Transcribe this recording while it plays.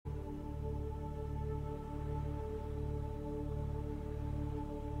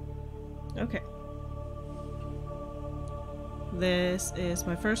Okay. This is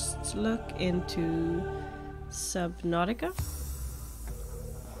my first look into Subnautica.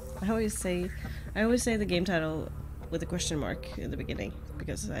 I always say the game title with a question mark in the beginning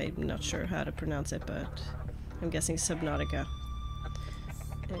because I'm not sure how to pronounce it, but I'm guessing Subnautica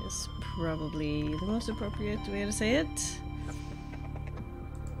is probably the most appropriate way to say it.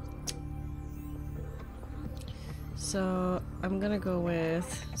 So I'm gonna go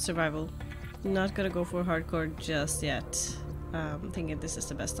with survival. Not gonna go for hardcore just yet. Thinking this is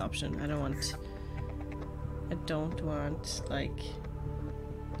the best option. I don't want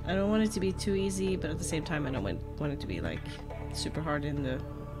it to be too easy, but at the same time I don't want it to be like super hard in the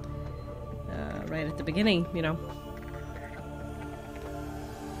right at the beginning, you know.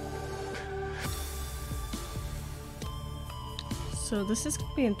 So this is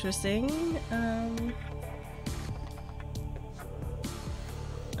gonna be interesting.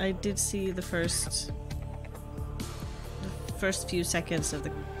 I did see the first few seconds of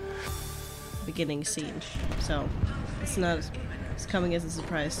the beginning scene, so it's coming as a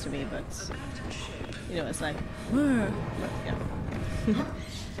surprise to me, but you know, it's like, whoa, but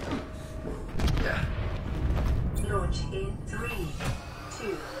yeah. Launch in 3,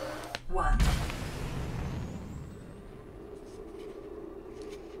 2, 1.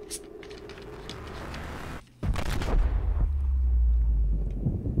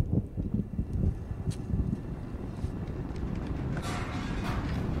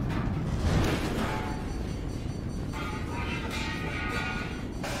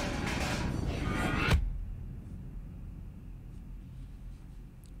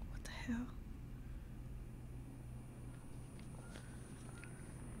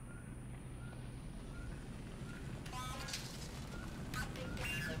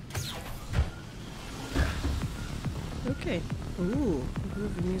 Okay. Ooh,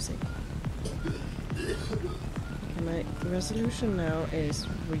 groovy music. Okay, my resolution now is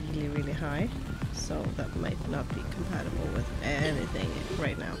really, really high, so that might not be compatible with anything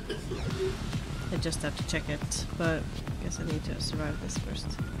right now. I just have to check it, but I guess I need to survive this first.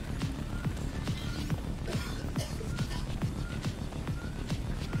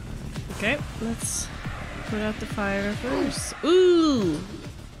 Okay, let's put out the fire first. Ooh!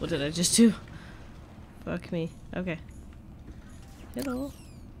 What did I just do? Fuck me. Okay. Hello.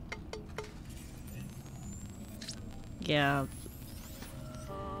 Yeah.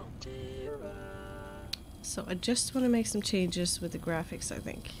 So I just want to make some changes with the graphics, I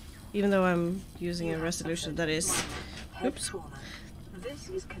think. Even though I'm using a resolution that is... Oops. This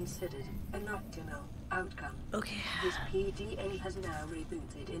is considered an optimal outcome. Okay. This PDA has now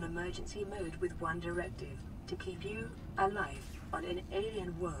rebooted in emergency mode with one directive: to keep you alive on an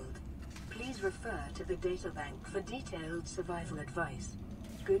alien world. Please refer to the databank for detailed survival advice.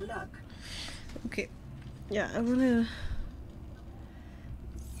 Good luck. Okay. Yeah, I want to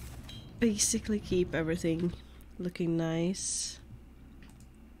basically keep everything looking nice.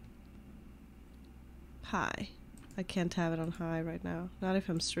 High. I can't have it on high right now. Not if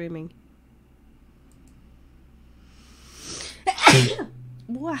I'm streaming.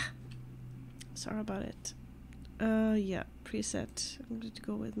 Wah! Sorry about it. Yeah, preset. I'm going to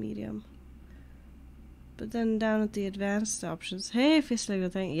go with medium. But then down at the advanced options. Hey, Fizzling the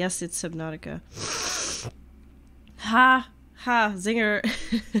thing. Yes, it's Subnautica. Ha! Ha! Zinger!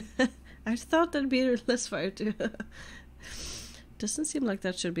 I thought that'd be less fire too. Doesn't seem like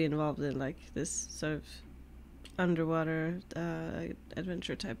that should be involved in like this sort of underwater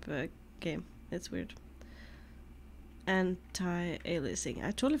adventure type game. It's weird. Anti-aliasing.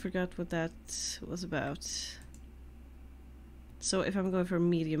 I totally forgot what that was about. So if I'm going for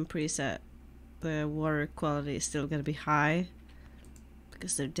medium preset, the water quality is still gonna be high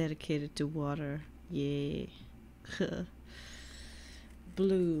because they're dedicated to water. Yay.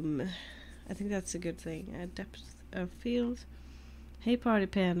 Bloom. I think that's a good thing. Depth of field. Hey Party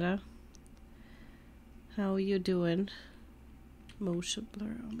Panda. How are you doing? Motion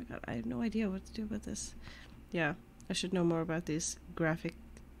blur. Oh my god, I have no idea what to do with this. Yeah, I should know more about these graphic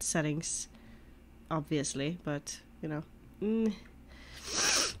settings, obviously, but you know.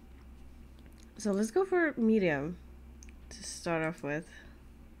 So let's go for medium to start off with.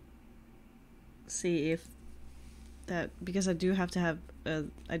 See if that, because I do have to have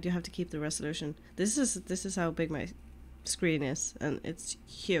I do have to keep the resolution. This is how big my screen is, and it's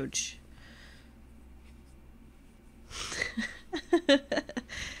huge.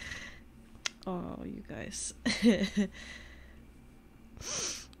 Oh, you guys.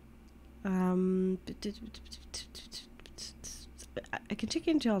 I can check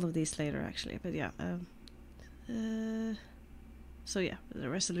into all of these later, actually, but yeah. So yeah, the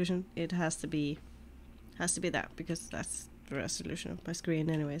resolution, it has to be that, because that's the resolution of my screen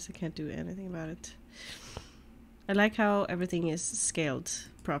anyways. I can't do anything about it. I like how everything is scaled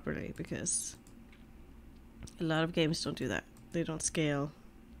properly, because a lot of games don't do that. They don't scale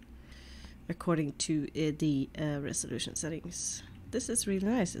according to the resolution settings. This is really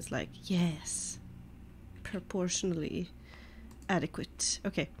nice. It's like, yes, proportionally adequate.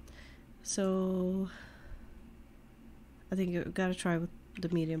 Okay, so I think you gotta try with the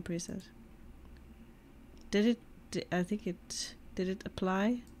medium preset. Did it? I think it did. It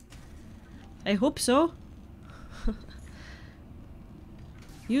apply? I hope so.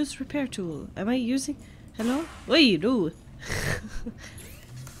 Use repair tool. Am I using? Hello? Wait, no.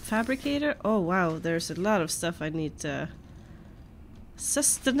 Fabricator. Oh wow, there's a lot of stuff I need to.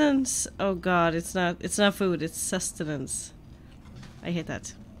 Sustenance. Oh god, it's not food. It's sustenance. I hate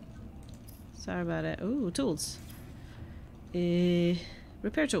that. Sorry about it. Ooh, tools.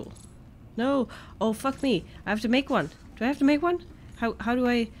 Repair tool. No. Oh fuck me. I have to make one. Do I have to make one? How do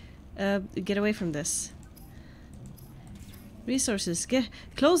I get away from this? Resources.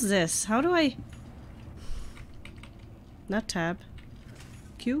 Close this. How do I? Not tab.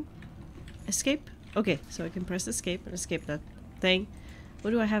 Q. Escape. Okay, so I can press escape and escape that thing.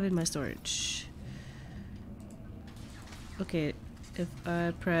 What do I have in my storage? Okay, if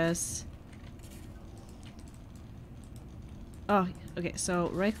I press. Oh, okay, so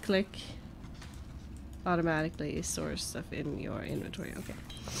right click automatically stores stuff in your inventory. Okay.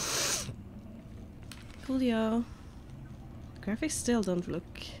 Coolio. Graphics still don't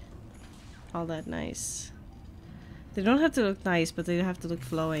look all that nice. They don't have to look nice, but they have to look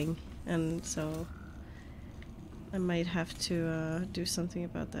flowing, and so I might have to do something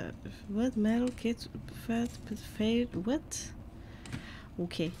about that. What? Metal kit? Fade? What?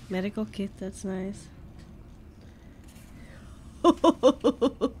 Okay, medical kit, that's nice.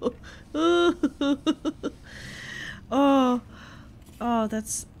 Oh,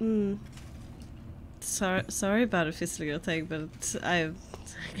 that's sorry about a physical thing, but I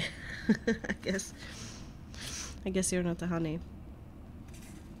I guess you're not the honey.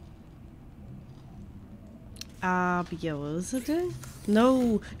 But yeah, what was it doing?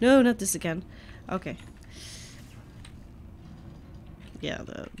 No, not this again. Okay. Yeah,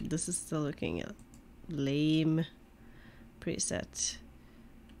 this is still looking lame preset.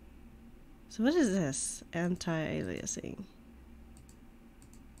 So what is this? Anti-aliasing.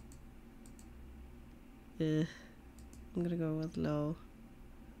 I'm gonna go with low.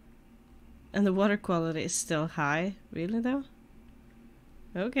 And the water quality is still high. Really though?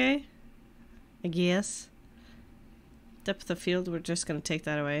 Okay. I guess. Depth of field, we're just gonna take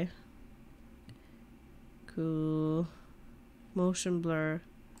that away. Cool. Motion blur.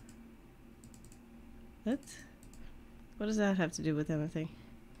 What? What does that have to do with anything?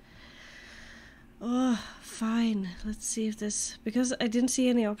 Oh, fine. Let's see if this, because I didn't see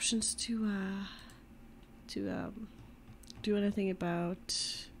any options to do anything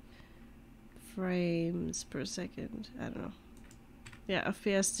about frames per second. I don't know. Yeah,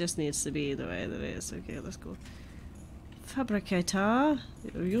 FPS just needs to be the way that it is. Okay, let's go. Fabricator.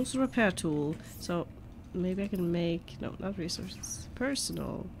 Use repair tool. So maybe I can make, no, not resources.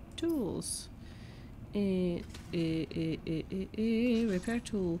 Personal tools. Repair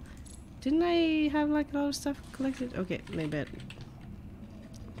tool. Didn't I have like a lot of stuff collected? Okay, maybe.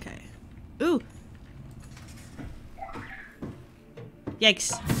 Okay. Ooh!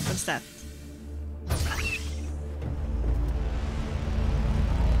 Yikes! What's that?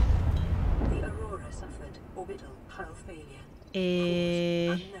 The Aurora suffered orbital hull failure.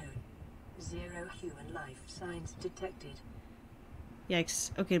 Cause unknown. 0 human life signs detected.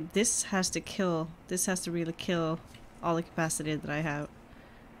 Yikes. Okay, this has to kill. This has to really kill all the capacity that I have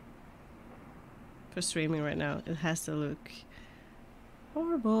for streaming right now. It has to look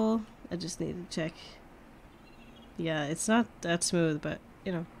horrible. I just need to check. Yeah, it's not that smooth, but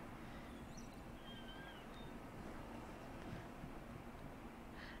you know.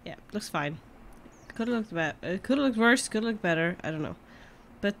 Yeah, looks fine. Could have looked bad. Could have looked worse. Could have looked better. I don't know.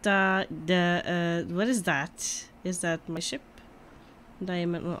 But what is that? Is that my ship? And I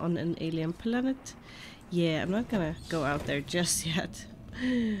am on an alien planet. Yeah, I'm not gonna go out there just yet.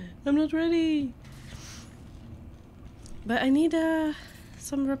 I'm not ready. But I need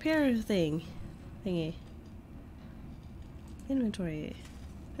some repair thingy. Inventory.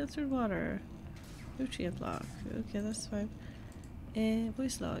 Filtered water. Nutrient block. Okay, that's fine.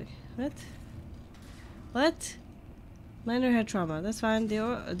 Voice log. What? What? Minor head trauma. That's fine. The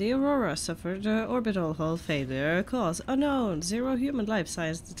Aurora suffered orbital hull failure. Cause unknown. 0 human life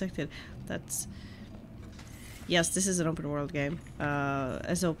signs detected. That's... Yes, this is an open world game.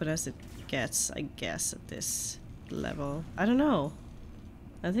 As open as it gets, I guess, at this level. I don't know.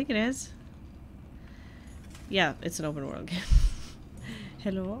 I think it is. Yeah, it's an open world game.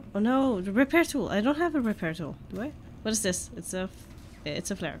 Hello? Oh no, the repair tool. I don't have a repair tool, do I? What is this? It's a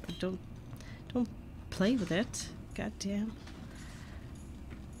flare. Don't play with it. God damn.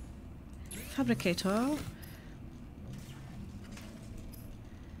 Fabricator.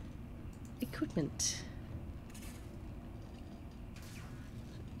 Equipment.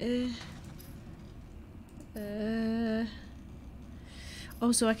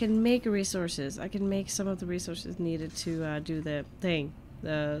 Oh, so I can make resources. I can make some of the resources needed to do the thing,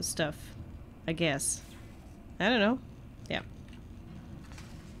 the stuff, I guess. I don't know. Yeah.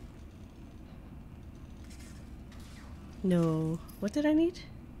 No. What did I need?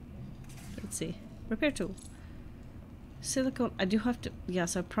 Let's see. Repair tool. Silicone. I do have to.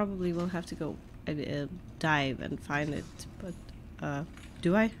 Yes, I probably will have to go dive and find it. But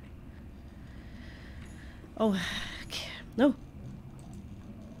do I? Oh, okay. No.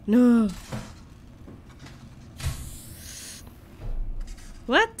 No.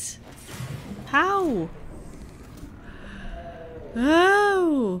 What? How?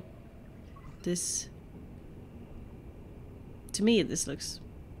 Oh. This. To me, this looks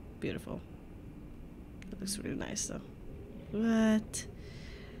beautiful. It looks really nice, though. What?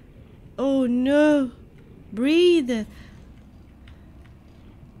 Oh no! Breathe!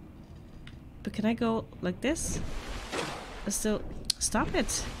 But can I go like this? I still... Stop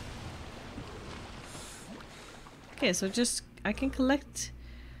it! Okay, so just... I can collect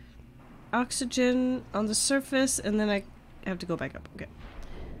oxygen on the surface and then I have to go back up. Okay.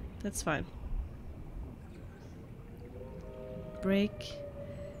 That's fine. Break.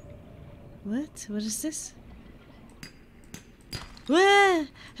 What? What is this? Wah!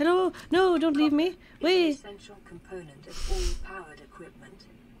 Hello! No, don't leave me! Wait! It's an essential component of all powered equipment.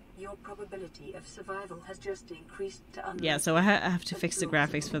 Your probability of survival has just increased to yeah, so I have to fix the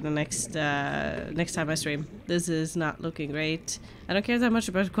graphics for the next time I stream. This is not looking great. I don't care that much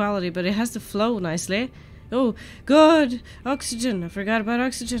about quality, but it has to flow nicely. Oh, God! Oxygen! I forgot about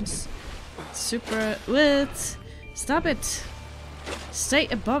oxygen. Super... What? Stop it! Stay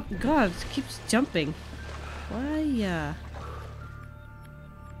above... God, it keeps jumping. Why,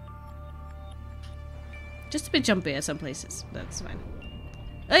 just a bit jumpy at some places. That's fine.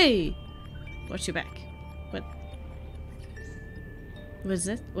 Hey! Watch your back. What? What is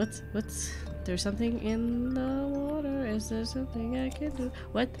it? What's... There's something in the water. Is there something I can do?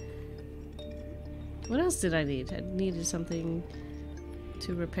 What? What else did I need? I needed something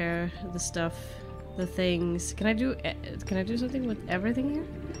to repair the stuff. The things. Can I do something with everything here?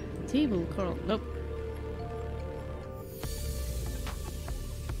 Table, coral. Nope.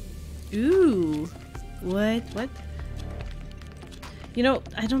 Ooh. What? You know,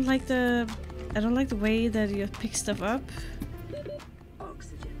 I don't like the way that you pick stuff up.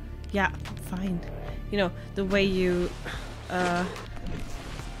 Oxygen. Yeah, fine. You know, the way you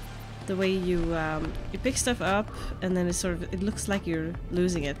you pick stuff up and then it looks like you're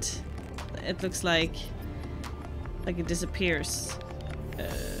losing it. It looks like it disappears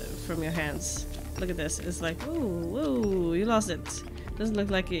from your hands. Look at this. It's like, whoa, you lost it. Doesn't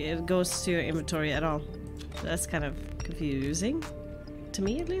look like it goes to your inventory at all. That's kind of confusing. To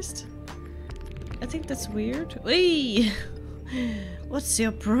me, at least. I think that's weird. Whee! What's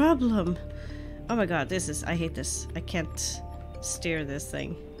your problem? Oh my god, I hate this. I can't steer this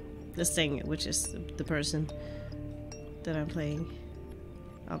thing. This thing, which is the person that I'm playing.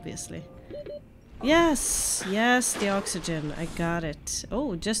 Obviously. Yes! Yes, the oxygen. I got it.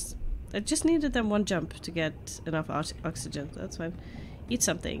 Oh, I just needed that one jump to get enough oxygen. That's fine. Eat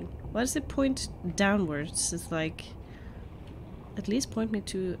something. Why does it point downwards? It's like... At least point me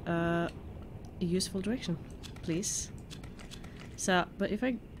to a useful direction, please. So, but if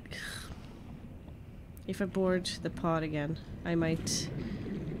I board the pod again, I might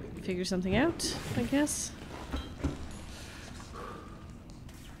figure something out, I guess.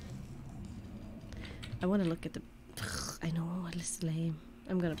 I want to look at the... I know, it's lame.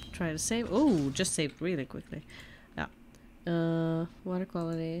 I'm gonna try to save. Oh, just saved really quickly. Yeah. Water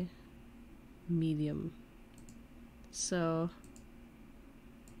quality. Medium. So...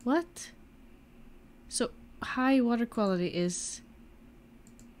 What? So, high water quality is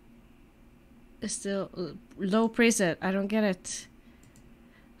still low preset. I don't get it.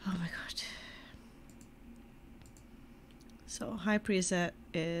 Oh my god. So, high preset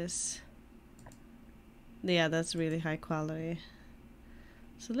is... Yeah, that's really high quality.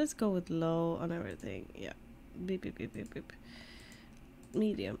 So let's go with low on everything. Yeah. Beep, beep, beep, beep, beep.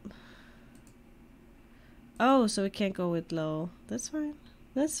 Medium. Oh, so it can't go with low. That's fine.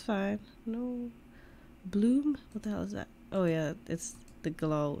 That's fine. No. Bloom? What the hell is that? Oh yeah, it's the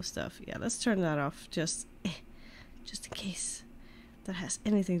glow stuff. Yeah, let's turn that off. Just in case that has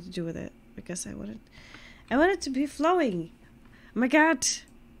anything to do with it. Because I want it to be flowing. Oh my god!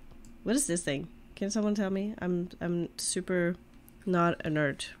 What is this thing? Can someone tell me? I'm super not a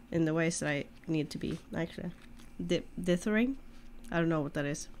nerd in the ways that I need to be, actually. Dithering? I don't know what that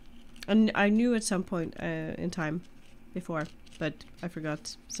is. And I knew at some point in time before, but I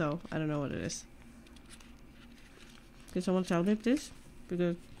forgot, so I don't know what it is. Can someone tell me this?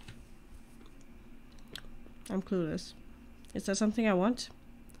 Because I'm clueless. Is that something I want?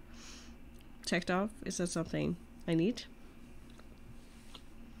 Checked off? Is that something I need?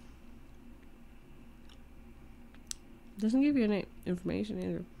 Doesn't give you any information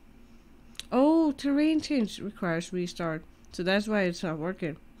either. Oh, terrain change requires restart. So that's why it's not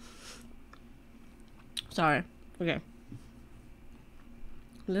working. Sorry. Okay.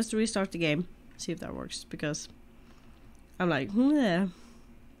 Let's restart the game. See if that works. Because I'm like, yeah.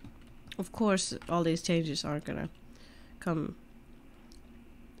 Of course, all these changes aren't gonna come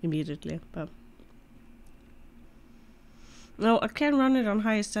immediately. But no, I can run it on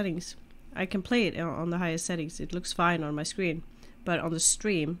highest settings. I can play it on the highest settings. It looks fine on my screen. But on the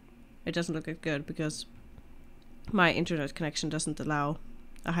stream, it doesn't look as good because my internet connection doesn't allow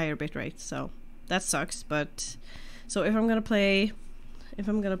a higher bitrate. So that sucks. But so if I'm gonna play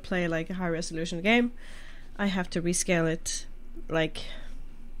like a high resolution game, I have to rescale it. Like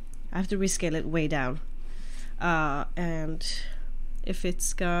I have to rescale it way down. And if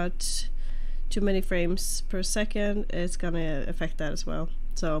it's got too many frames per second, it's gonna affect that as well.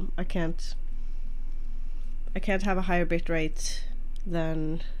 So I can't have a higher bit rate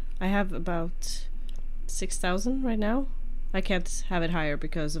than I have about 6,000 right now. I can't have it higher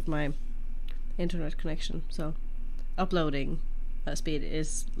because of my internet connection. So uploading speed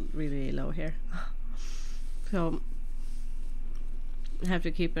is really low here. So I have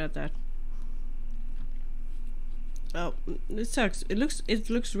to keep it at that. Oh, it sucks. It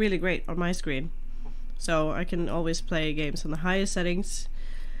looks really great on my screen. So I can always play games on the highest settings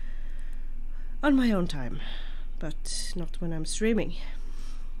on my own time, but not when I'm streaming.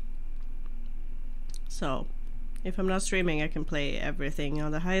 So if I'm not streaming, I can play everything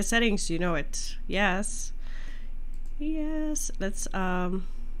on the highest settings, you know it. Yes. Yes. Let's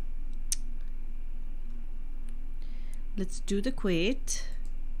do the quit.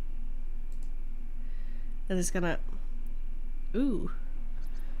 And it's gonna ooh.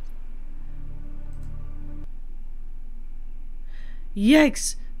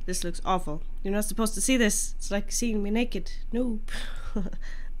 Yikes! This looks awful. You're not supposed to see this. It's like seeing me naked. Nope.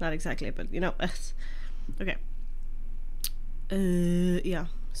 Not exactly, but you know. Okay. Yeah.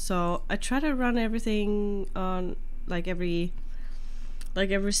 So I try to run everything on like every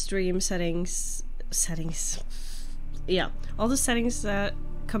stream settings. Yeah. All the settings that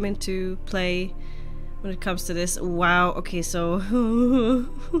come into play when it comes to this. Wow. Okay, so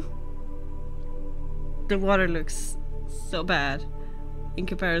the water looks so bad in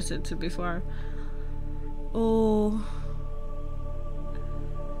comparison to before. Oh,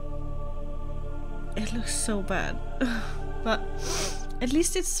 it looks so bad. But at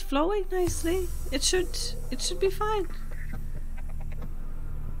least it's flowing nicely. It should be fine.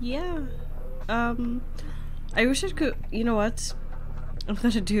 Yeah. I wish I could. You know what I'm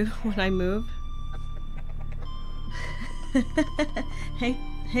gonna do when I move?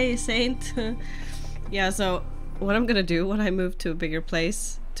 Hey Saint. Yeah, so what I'm gonna do when I move to a bigger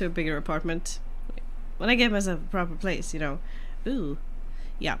place, to a bigger apartment, when I get myself a proper place, you know. Ooh.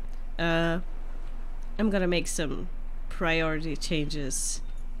 Yeah. I'm gonna make some priority changes.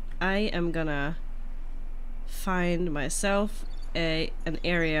 I am gonna find myself an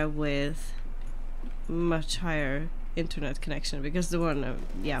area with much higher internet connection, because the one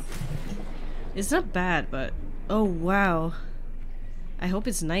yeah, it's not bad, but oh wow, I hope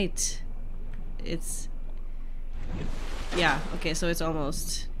it's night. It's yeah, okay, so it's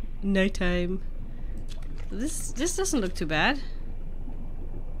almost nighttime. This doesn't look too bad.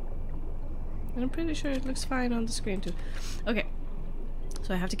 And I'm pretty sure it looks fine on the screen too. Okay,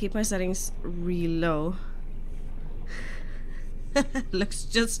 so I have to keep my settings real low. Looks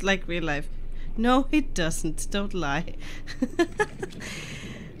just like real life. No, it doesn't. Don't lie.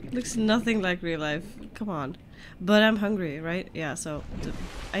 Looks nothing like real life. Come on. But I'm hungry, right? Yeah, so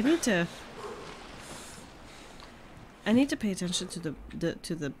I need to pay attention to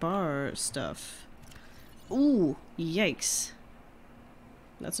the bar stuff. Ooh, yikes.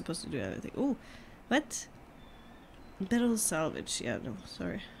 Not supposed to do anything. Ooh, what? Metal salvage. Yeah, no,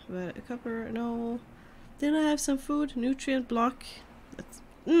 sorry. But copper, no. Then I have some food, nutrient block.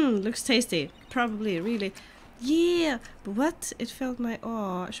 Looks tasty. Probably, really. Yeah, but what? It felt my...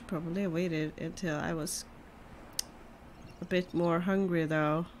 Oh, I should probably have waited until I was a bit more hungry,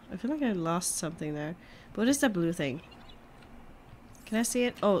 though. I feel like I lost something there. But what is that blue thing? Can I see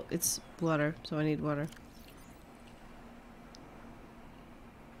it? Oh, it's water, so I need water.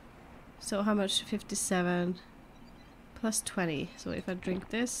 So how much? 57 plus 20. So if I drink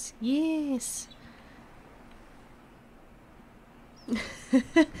this, yes.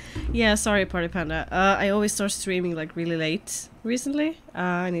 Yeah, sorry, Party Panda. I always start streaming like really late recently.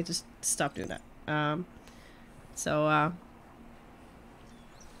 I need to stop doing that. So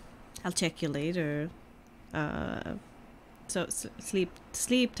I'll check you later. So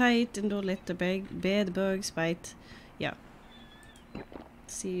sleep tight and don't let the bed bugs bite. Yeah.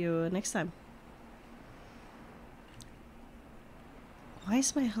 See you next time. Why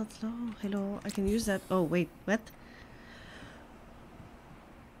is my health low? Hello, I can use that. Oh wait, what?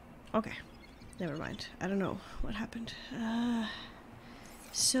 Okay, never mind. I don't know what happened.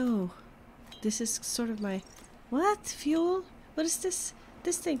 So this is sort of my what? Fuel? What is this?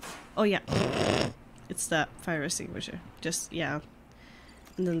 This thing? Oh yeah. It's the fire extinguisher. Just, yeah.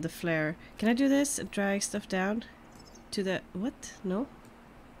 And then the flare. Can I do this and drag stuff down to the... What? No?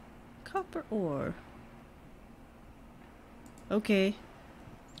 Copper ore. Okay.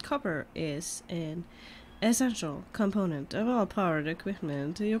 Copper is an essential component of all powered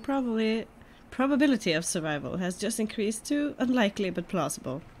equipment. Your probability of survival has just increased to unlikely but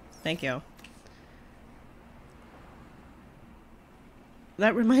plausible. Thank you.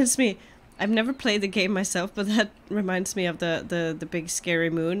 That reminds me... I've never played the game myself, but that reminds me of the big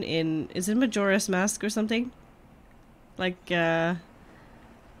scary moon in... Is it Majora's Mask or something? Like,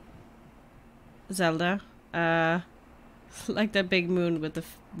 Zelda. Like that big moon with the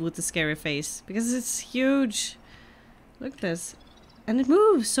scary face. Because it's huge. Look at this. And it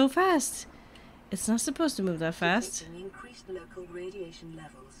moves so fast. It's not supposed to move that fast. Increased local radiation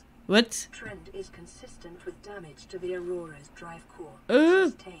levels. What? Trend is consistent with damage to the Aurora's drive core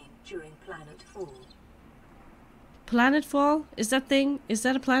sustained during planetfall. Planetfall? Is that a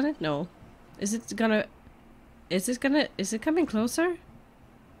planet? No. Is it coming closer?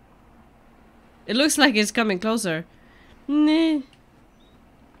 It looks like it's coming closer. Nah.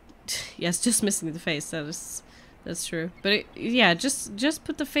 Yes, just missing the face. That's true. But yeah, just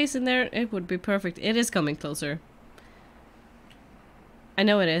put the face in there. It would be perfect. It is coming closer. I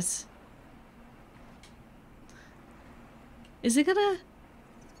know it is. Is it gonna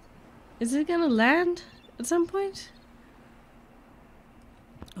land at some point?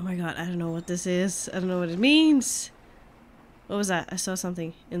 Oh my god, I don't know what this is. I don't know what it means. What was that? I saw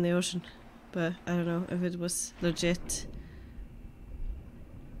something in the ocean, but I don't know if it was legit.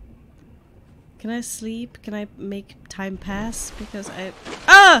 Can I sleep? Can I make time pass? Because I...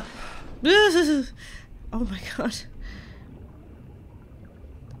 Ah! Oh my god.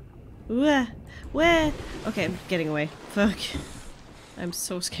 Where? Okay, I'm getting away. Fuck. I'm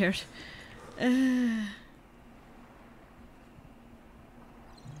so scared. I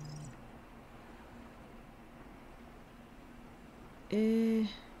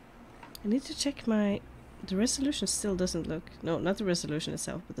need to check my... The resolution still doesn't look... No, not the resolution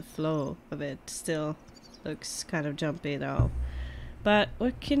itself, but the flow of it still looks kind of jumpy now. But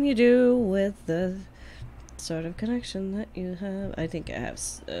what can you do with the sort of connection that you have? I think I have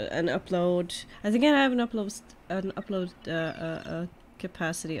an upload... I think I have an upload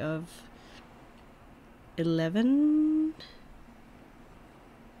capacity of 11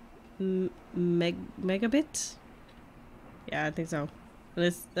 megabit? Yeah, I think so.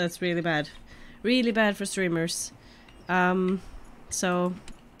 But that's really bad. Really bad for streamers. So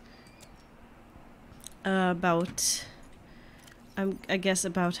about I guess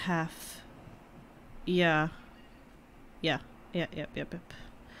about half. Yep.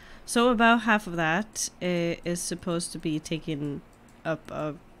 So about half of that is supposed to be taken up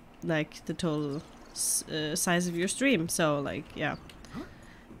of like the total size of your stream. So like yeah,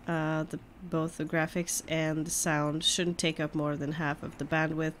 both the graphics and the sound shouldn't take up more than half of the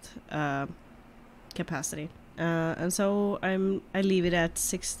bandwidth capacity. And so I leave it at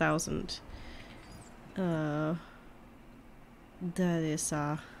 6,000. That is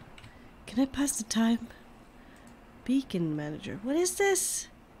can I pass the time? Beacon manager. What is this?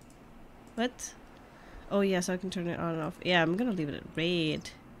 What? Oh yeah, so I can turn it on and off. Yeah, I'm gonna leave it at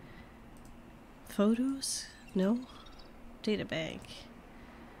red. Photos? No. Data bank.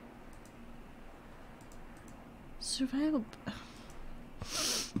 Survival.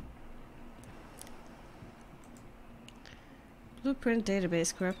 Blueprint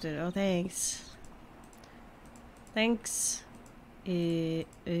database corrupted. Oh, thanks. Thanks. How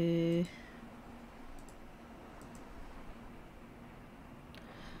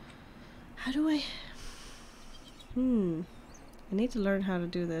do I... I need to learn how to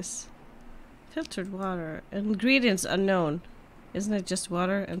do this. Filtered water. Ingredients unknown. Isn't it just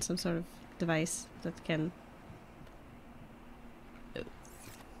water and some sort of device that can... I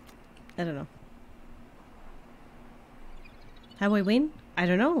don't know. How I win? I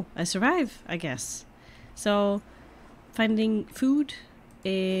don't know. I survive, I guess. So, finding food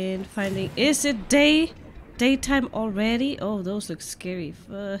and finding... Is it daytime already? Oh, those look scary.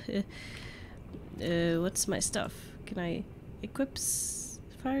 What's my stuff? Can I equip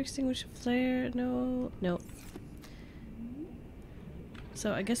fire extinguisher, flare? No. No.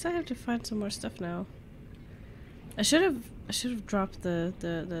 So I guess I have to find some more stuff now. I should have dropped the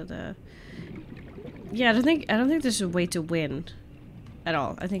Yeah, I don't think there's a way to win at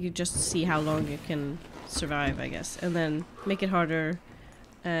all. I think you just see how long you can survive, I guess, and then make it harder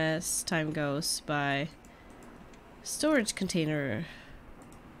as time goes by storage container.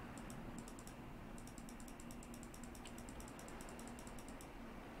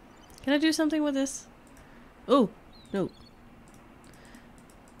 Can I do something with this? Oh, no.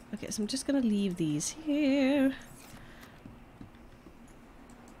 Okay, so I'm just gonna leave these here.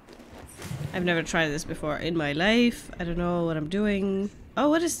 I've never tried this before in my life. I don't know what I'm doing. Oh,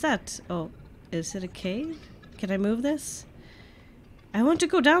 what is that? Oh, is it a cave? Can I move this? I want to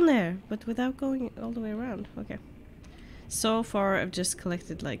go down there, but without going all the way around. Okay. So far, I've just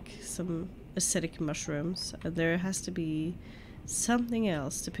collected like some acidic mushrooms. There has to be something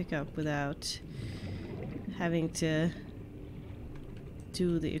else to pick up without having to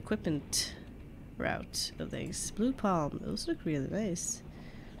do the equipment route of things. Blue palm, those look really nice.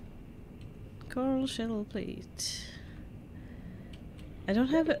 Coral shell plate. I don't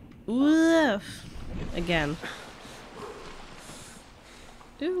have it. Again.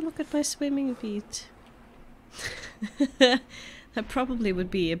 Ooh, look at my swimming feet. That probably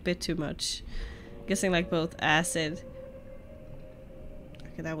would be a bit too much. Guessing like both acid.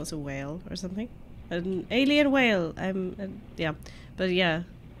 Okay, that was a whale or something. An alien whale. Yeah, but yeah,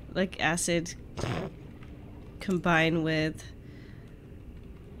 like acid combined with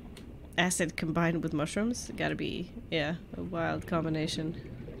mushrooms. Gotta be, yeah, a wild combination.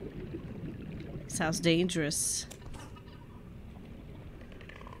 Sounds dangerous.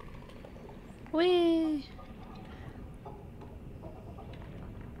 Whee!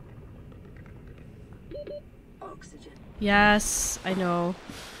 Oxygen. Yes, I know.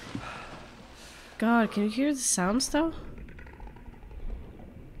 God, can you hear the sounds though?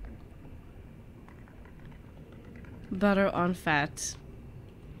 Butter on fat.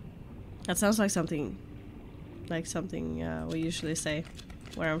 That sounds like something we usually say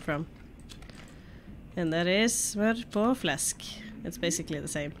where I'm from. And that is smør på fläsk. It's basically the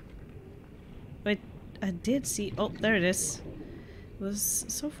same. Wait, I did see... Oh, there it is. It was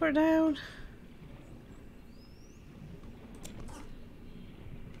so far down.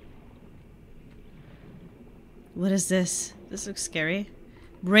 What is this? This looks scary.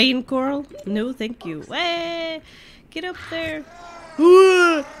 Brain coral? No, thank you. Way! Get up there!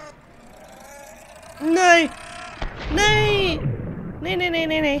 Nee! Nee! Nee, nee, nee,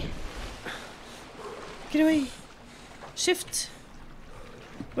 nee, nee. Get away. Shift.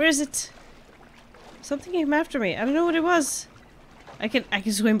 Where is it? Something came after me. I don't know what it was. I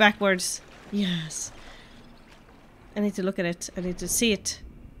can swim backwards. Yes. I need to look at it. I need to see it.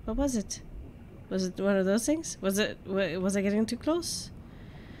 What was it? Was it one of those things? Was I getting too close?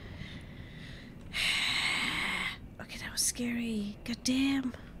 Okay, that was scary. God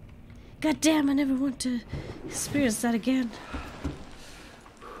damn. God damn, I never want to experience that again.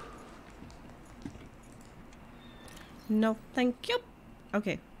 No, thank you.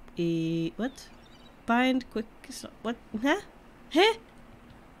 Okay. What? Bind quick. What? Huh? Huh?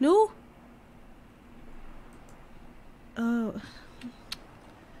 No? Oh.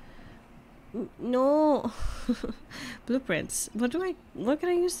 No. Blueprints. What can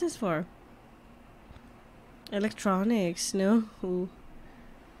I use this for? Electronics, no.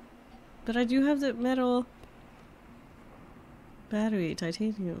 But I do have the metal battery,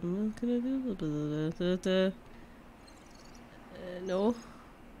 titanium. No.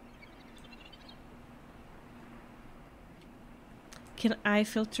 Can I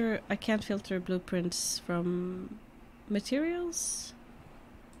filter? I can't filter blueprints from materials.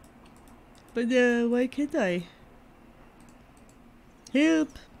 But why can't I?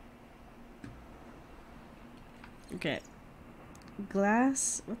 Help! Okay.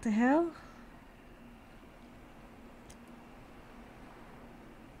 Glass? What the hell?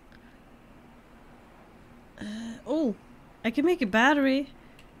 Oh, I can make a battery.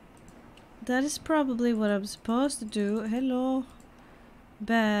 That is probably what I'm supposed to do. Hello.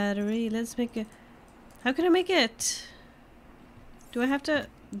 Battery. Let's make a... How can I make it? Do I have to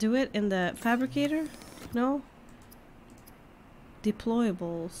do it in the fabricator? No?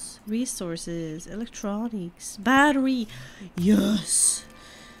 Deployables. Resources. Electronics. Battery. Yes!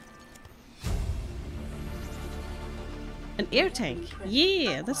 An air tank.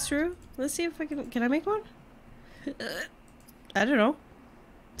 Yeah, that's true. Let's see if I can... Can I make one? I don't know.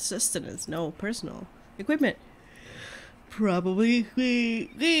 Sustenance. No. Personal. Equipment. Probably.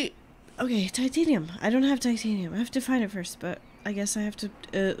 Okay, titanium. I don't have titanium. I have to find it first, but I guess I have to...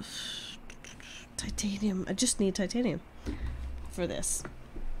 titanium. I just need titanium for this.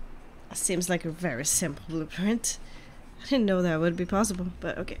 Seems like a very simple blueprint. I didn't know that would be possible,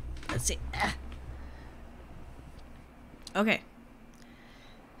 but okay. Let's see. Okay.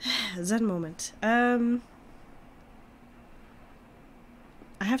 Zen moment. I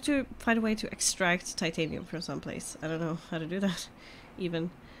have to find a way to extract titanium from someplace. I don't know how to do that, even.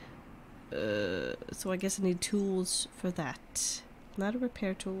 So I guess I need tools for that. Not a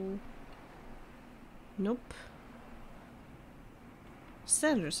repair tool. Nope.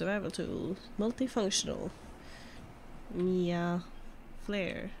 Standard survival tool. Multifunctional. Yeah.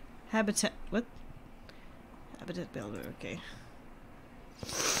 Flare. Habitat. What? Habitat builder. Okay.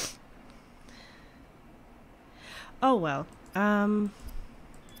 Oh well.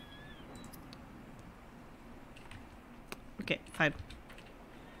 Okay, fine.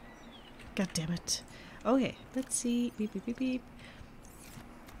 God damn it. Okay, let's see. Beep, beep, beep, beep.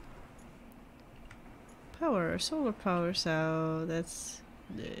 Power, solar power, so that's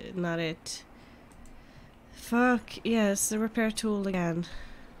not it. Fuck, yes, the repair tool again.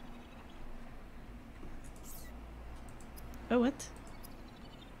 Oh, what?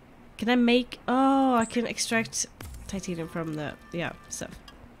 Can I make... Oh, I can extract titanium from the... Yeah, stuff.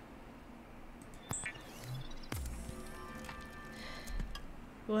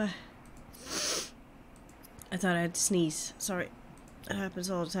 What? I thought I had to sneeze. Sorry. That happens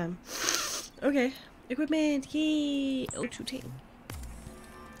all the time. Okay. Equipment. Yay. Oh, shooting.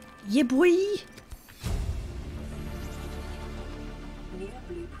 Yeah, boy. New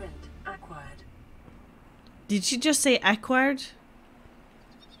blueprint acquired. Did she just say acquired?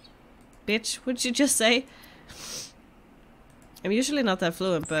 Bitch, what'd you just say? I'm usually not that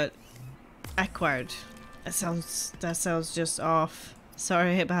fluent, but acquired. That sounds just off.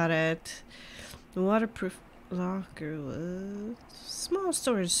 Sorry about it. Waterproof locker. Small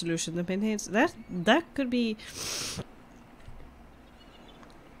storage solution that maintains that could be.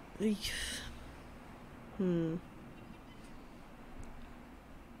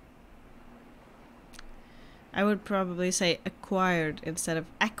 I would probably say acquired instead of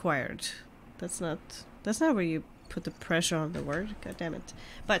acquired. That's not where you put the pressure on the word. God damn it.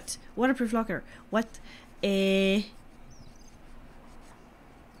 But waterproof locker. What? God,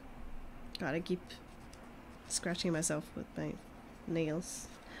 I keep scratching myself with my nails.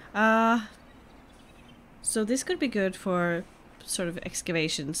 So this could be good for sort of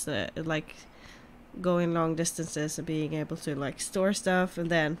excavations, like going long distances and being able to like store stuff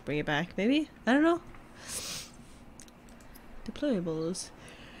and then bring it back. Maybe? I don't know. Deployables.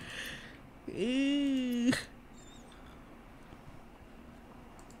 I'm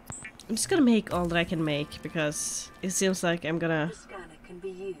just gonna make all that I can make because it seems like I'm gonna... The scanner can be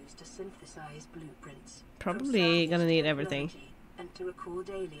used to synthesize blueprints. Probably gonna need everything. And to record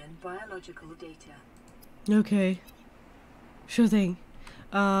alien biological data. Okay. Sure thing.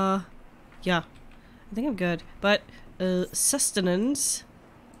 Yeah. I think I'm good. But, sustenance.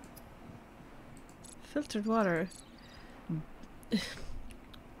 Filtered water.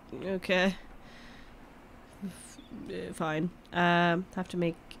 Okay. Fine. Have to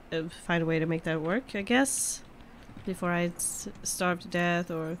make... find a way to make that work, I guess. Before I starve to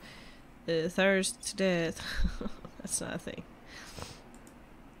death or thirst to death. That's not a thing.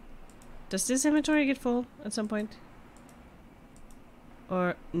 Does this inventory get full at some point?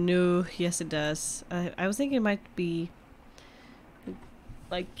 Or no? Yes, it does. I was thinking it might be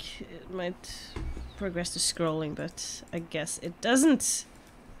like it might progress to scrolling, but I guess it doesn't.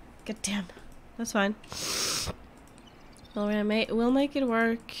 God damn. That's fine. Well, we'll make it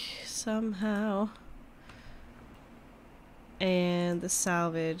work somehow. And the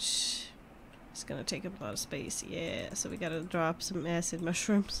salvage is gonna take up a lot of space. Yeah, so we gotta drop some acid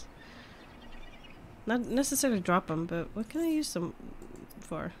mushrooms. Not necessarily drop them, but what can I use them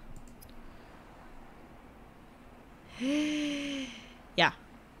for? Yeah.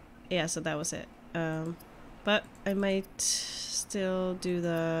 Yeah, so that was it. But I might still do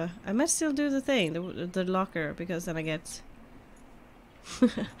the... I might still do the thing, the locker, because then I get...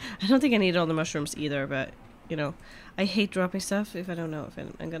 I don't think I need all the mushrooms either, but, you know, I hate dropping stuff if I don't know if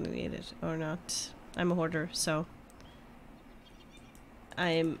I'm gonna need it or not. I'm a hoarder, so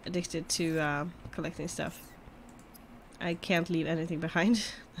I'm addicted to collecting stuff. I can't leave anything behind.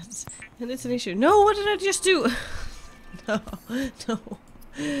 And it's an issue. No, what did I just do? No, no,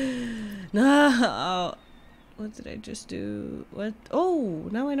 no. What did I just do? What? Oh,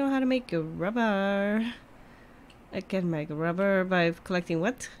 now I know how to make a rubber. I can make rubber by collecting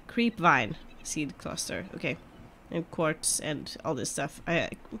what? Creep vine seed cluster. Okay, and quartz and all this stuff. I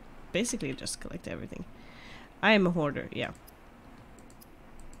basically just collect everything. I am a hoarder. Yeah,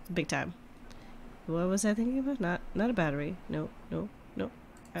 big time. What was I thinking about? Not a battery. No, no, no,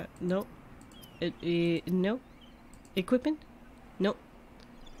 no. No. Equipment? No.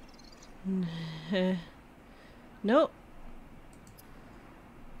 No.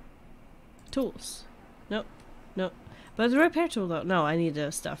 Tools? No. No. But the repair tool though. No, I need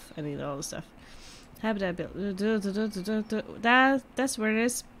the stuff. I need all the stuff. Habitat build. That's where it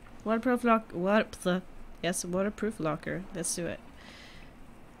is. Waterproof lock. Yes, waterproof locker. Let's do it.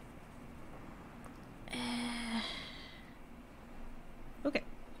 Okay.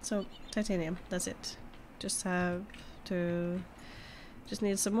 So titanium. That's it. Just have to. Just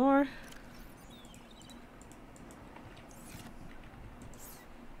need some more.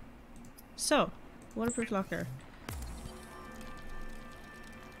 So, waterproof locker.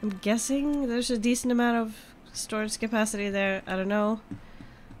 I'm guessing there's a decent amount of storage capacity there. I don't know.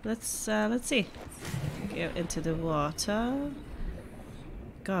 Let's see. Go into the water.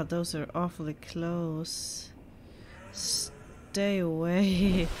 God, those are awfully close. Stay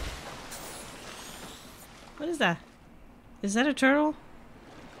away. What is that? Is that a turtle?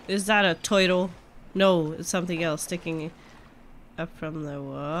 Is that a turtle? No, it's something else sticking up from the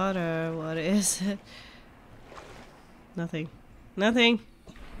water. What is it? Nothing. Nothing.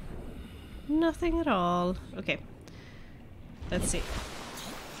 Nothing at all. Okay. Let's see.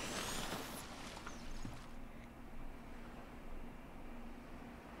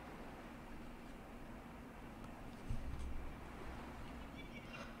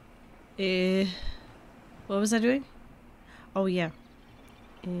 What was I doing? Oh yeah.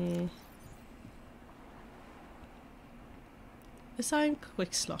 Assign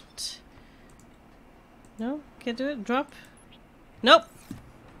quick slot. No? Can't do it? Drop? Nope!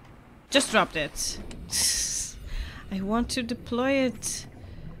 Just dropped it. I want to deploy it.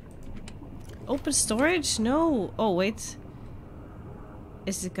 Open storage? No. Oh, wait.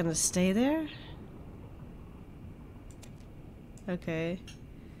 Is it gonna stay there? Okay.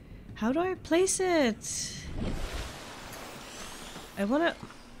 How do I place it? I wanna...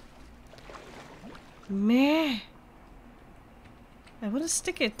 Meh. I wanna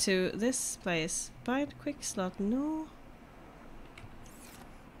stick it to this place. Bind quick slot. No.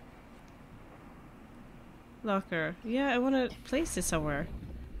 Locker. Yeah, I wanna place it somewhere.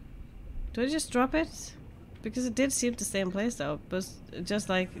 Do I just drop it? Because it did seem to stay in place though, but it just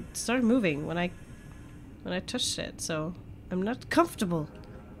like it started moving when I touched it, so I'm not comfortable.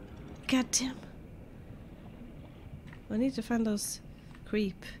 God damn. I need to find those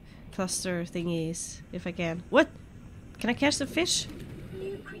creep cluster thingies if I can. What? Can I catch the fish?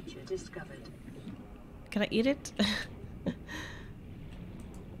 New creature discovered. Can I eat it? That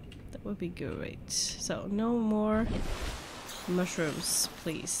would be great. So no more mushrooms,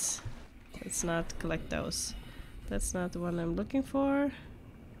 please. Let's not collect those. That's not the one I'm looking for.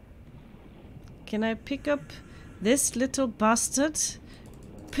 Can I pick up this little bastard?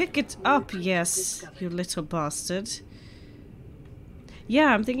 Pick it up, yes, you little bastard.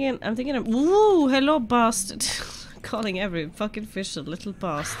 Yeah, I'm thinking of... Ooh, hello, bastard. Calling every fucking fish a little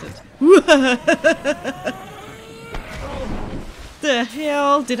bastard. The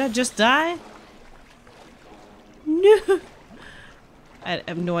hell? Did I just die? No. I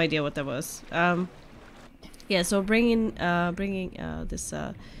have no idea what that was. Yeah, so bringing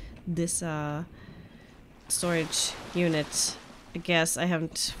this storage unit. I guess I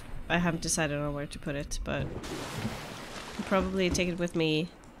haven't decided on where to put it, but I'll probably take it with me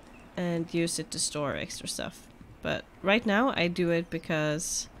and use it to store extra stuff. But right now I do it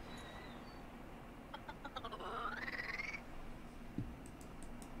because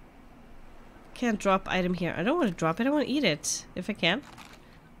can't drop item here. I don't want to drop it. I want to eat it if I can.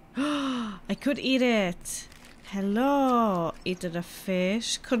 I could eat it. Hello, eat the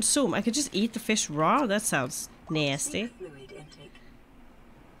fish. Consume. I could just eat the fish raw. That sounds nasty.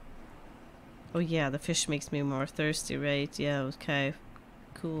 Oh yeah, the fish makes me more thirsty, right? Yeah, okay.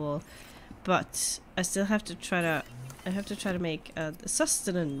 Cool. But I still have to try to. I have to try to make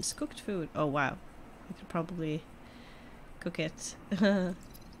sustenance, cooked food. Oh wow, I could probably cook it.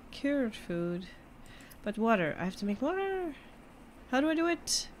 Cured food, but water. I have to make water. How do I do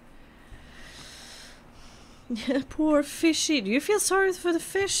it? Poor fishy. Do you feel sorry for the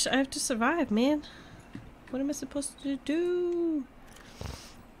fish? I have to survive, man. What am I supposed to do?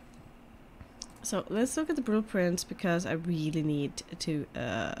 So let's look at the blueprints because I really need to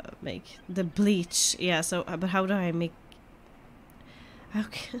make the bleach. Yeah. So, but how do I make?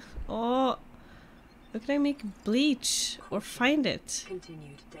 Okay. Oh, how can I make bleach or find it?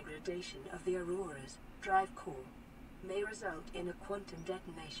 Continued degradation of the Aurora's drive core may result in a quantum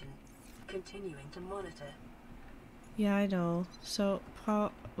detonation. Continuing to monitor. Yeah, I know. So,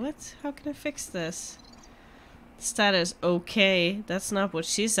 what? How can I fix this? Status okay. That's not what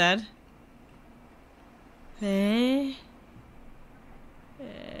she said. Okay.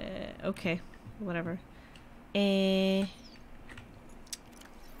 Whatever. Yeah,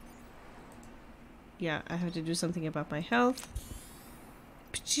 I have to do something about my health.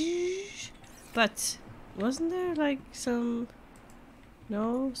 But wasn't there like some...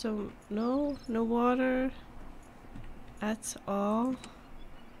 No water at all.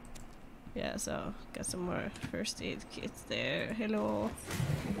 Yeah, so got some more first aid kits there. Hello.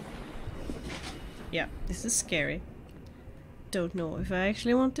 Yeah, this is scary. Don't know if I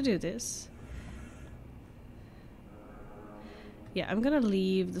actually want to do this. Yeah, I'm gonna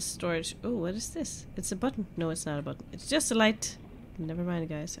leave the storage. Oh, what is this? It's a button. No, it's not a button. It's just a light. Never mind,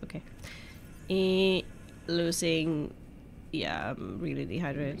 guys. Okay. Losing... Yeah, I'm really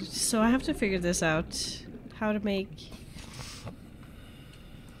dehydrated. So I have to figure this out. How to make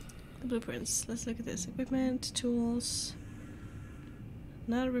the blueprints. Let's look at this. Equipment, tools.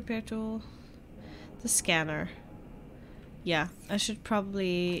 Not a repair tool. The scanner. Yeah, I should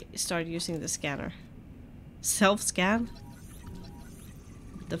probably start using the scanner. Self-scan?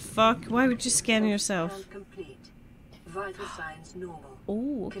 The fuck? Why would you scan yourself? Complete. Vital signs normal.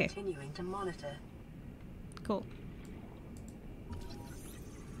 Oh, okay. Continuing to monitor. Cool.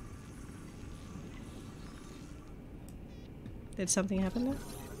 Did something happen there?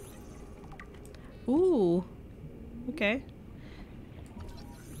 Ooh. Okay.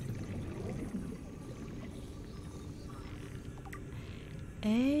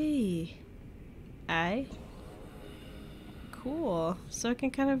 Hey. Aye. Cool. So I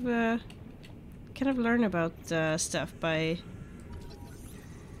can kind of learn about stuff by...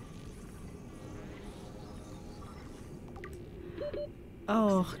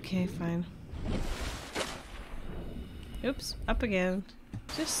 Oh, okay, fine. Oops, up again.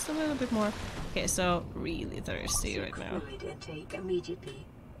 Just a little bit more. Okay, so really thirsty right now. Fluid intake immediately.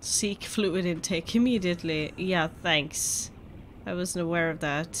 Seek fluid intake immediately. Yeah, thanks. I wasn't aware of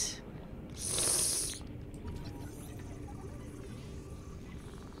that.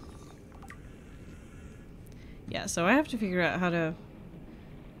 Yeah, so I have to figure out how to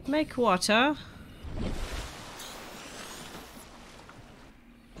make water.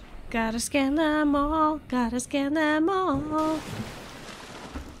 Gotta scan them all, gotta scan them all.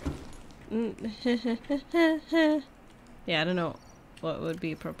 Yeah, I don't know what would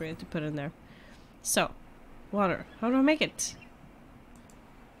be appropriate to put in there. So, water. How do I make it?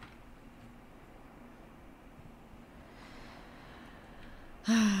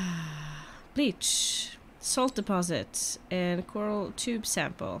 Bleach, salt deposit, and coral tube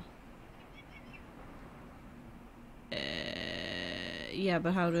sample. Yeah,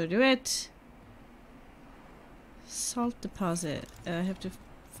 but how do I do it? Salt deposit. I have to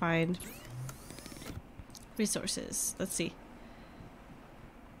find resources. Let's see.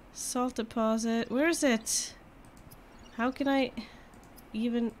 Salt deposit. Where is it? How can I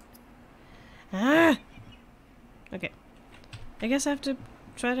even... Ah! Okay. I guess I have to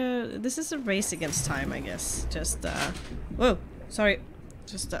try to... This is a race against time, I guess. Just, Whoa! Sorry.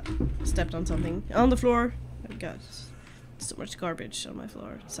 Just, stepped on something. On the floor. Oh god. So much garbage on my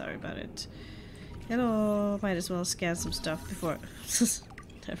floor. Sorry about it. Hello. Might as well scan some stuff before...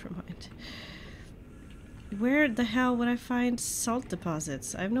 Never mind. Where the hell would I find salt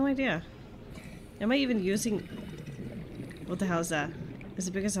deposits? I have no idea. Am I even using... What the hell is that? Is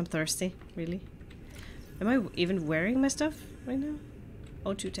it because I'm thirsty? Really? Am I even wearing my stuff right now?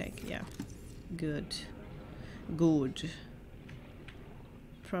 O2 tank, yeah. Good. Good.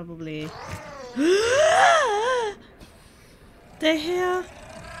 Probably... The hell?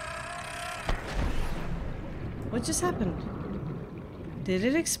 What just happened? Did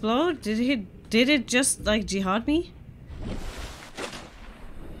it explode? Did it just like jihad me?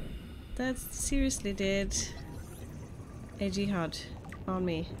 That seriously did a jihad on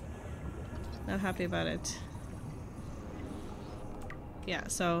me. Not happy about it. Yeah,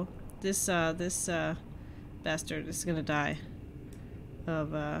 so this bastard is gonna die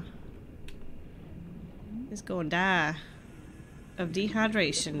of he's gonna die of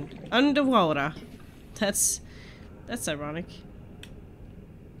dehydration underwater. That's ironic.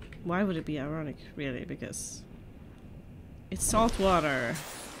 Why would it be ironic, really? Because it's salt water,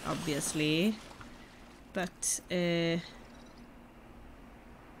 obviously. But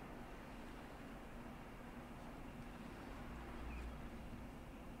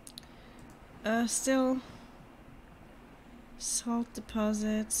still salt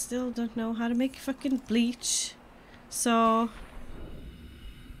deposits. Still don't know how to make fucking bleach. So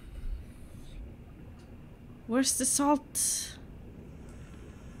where's the salt?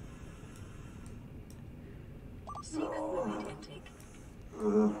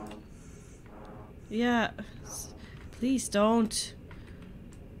 Yeah, please don't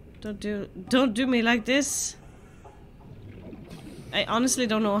do me like this. I honestly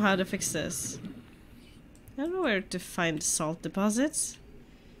don't know how to fix this. I don't know where to find salt deposits.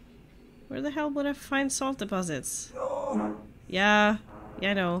 Where the hell would I find salt deposits? Yeah,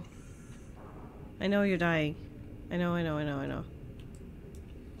 I know. I know you're dying. I know.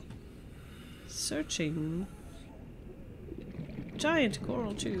 Searching. Giant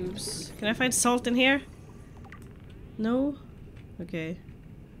coral tubes. Can I find salt in here? No? Okay.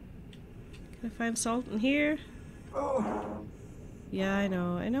 Can I find salt in here? Yeah, I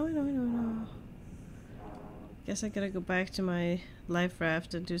know. Guess I gotta go back to my life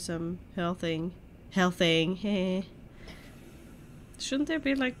raft and do some healthing. Shouldn't there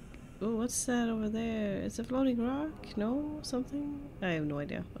be like... Oh, what's that over there? It's a floating rock? No? Something? I have no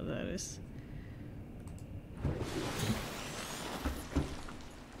idea what that is.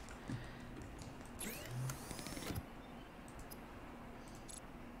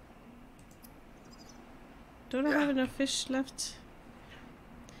 Don't I have enough fish left?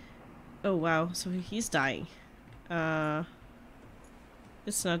 Oh wow, so he's dying.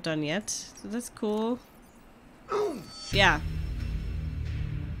 It's not done yet, so that's cool. Yeah.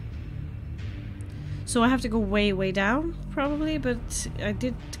 So I have to go way down, probably, but I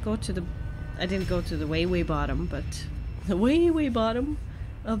didn't go to the way bottom, but the way bottom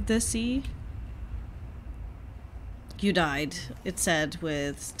of the sea. You died, it said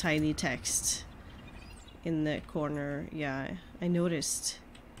with tiny text in the corner. Yeah, I noticed.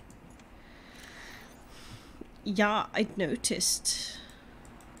 Yeah, I noticed.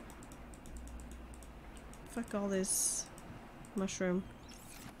 Fuck all this mushroom.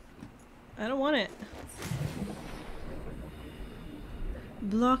 I don't want it.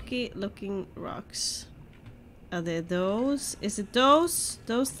 Blocky looking rocks. Are they those? Is it those?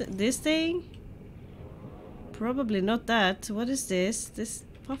 This thing? Probably not that. What is this? This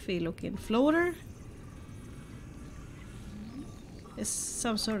puffy looking floater? It's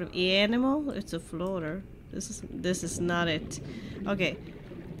some sort of animal? It's a floater. This is not it. Okay.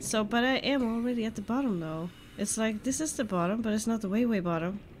 So, but I am already at the bottom though. It's like, this is the bottom, but it's not the way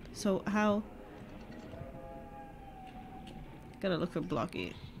bottom. So how? Gotta look for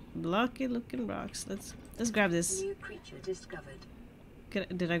blocky looking rocks. Let's grab this. New creature discovered.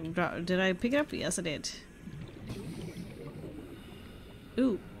 Did I pick it up? Yes, I did.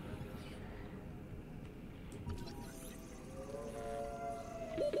 Ooh.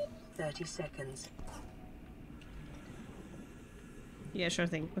 "30 seconds. Yeah, sure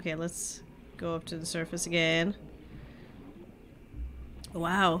thing. Okay, let's go up to the surface again.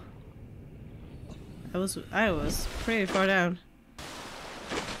 Wow. I was pretty far down.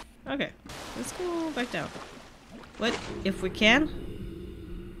 Okay, let's go back down. What? If we can?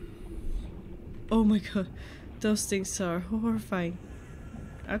 Oh my god. Those things are horrifying.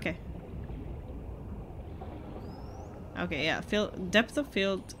 Okay. Okay, yeah. Depth of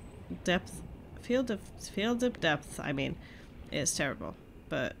field depth, I mean, is terrible.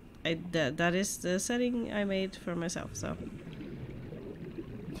 But that is the setting I made for myself, so.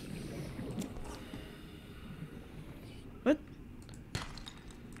 What?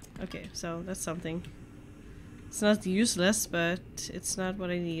 Okay, so that's something. It's not useless, but it's not what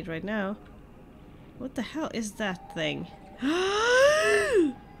I need right now. What the hell is that thing?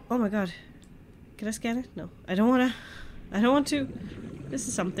 Oh my god. Can I scan it? No. I don't want to. This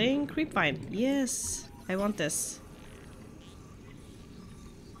is something. Creepvine. Yes. I want this.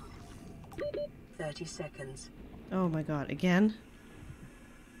 30 seconds. Oh my god. Again?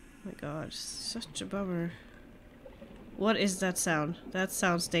 Oh my god. Such a bummer. What is that sound? That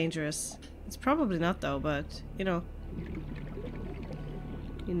sounds dangerous. It's probably not though, but you know.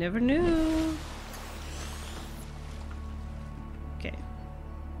 You never knew. Okay.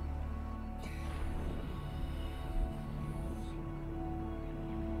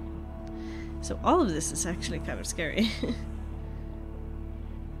 So all of this is actually kind of scary.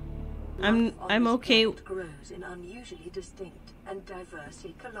 I'm okay. Grows in unusually distinct and diverse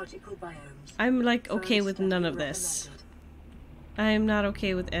ecological biomes. I'm like okay with none of this. I'm not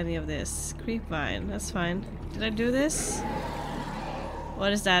okay with any of this. Creepvine, that's fine. Did I do this?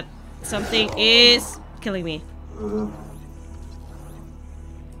 What is that? Something is killing me.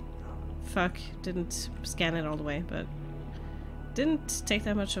 Fuck, didn't scan it all the way, but didn't take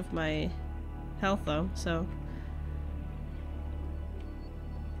that much of my health though, so.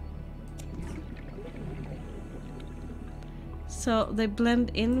 So they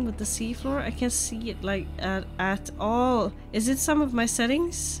blend in with the seafloor. I can't see it like at all. Is it some of my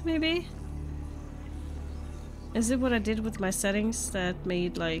settings, maybe? Is it what I did with my settings that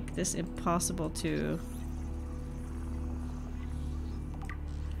made like this impossible to...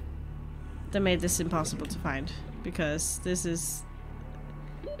 That made this impossible to find? Because this is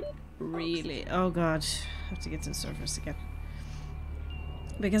really... Oh god, I have to get to the surface again.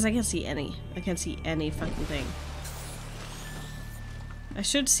 Because I can't see any. I can't see any fucking thing. I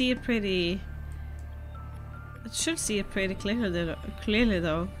should see it pretty... I should see it pretty clearly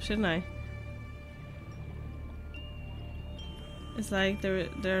though, shouldn't I? It's like there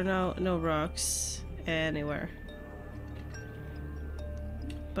are no rocks anywhere.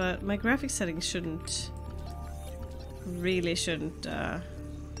 But my graphic settings shouldn't... Really shouldn't...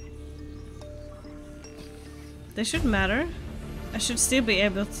 They shouldn't matter. I should still be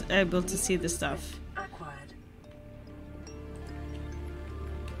able to see the stuff.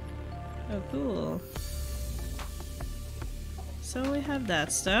 Oh, cool. So we have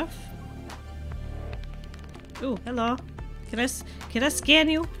that stuff. Oh, hello. Can I scan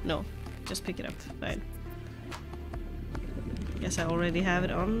you? No, just pick it up. Fine. Guess I already have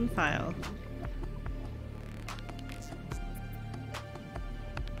it on file.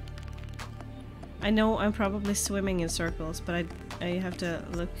 I know I'm probably swimming in circles, but I have to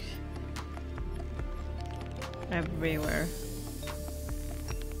look everywhere.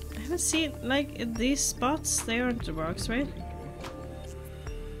 I haven't seen, like, these spots, they aren't the rocks, right?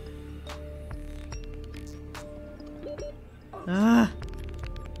 Ah!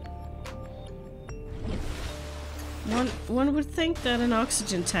 One would think that an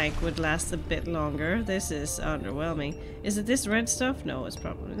oxygen tank would last a bit longer. This is underwhelming. Is it this red stuff? No, it's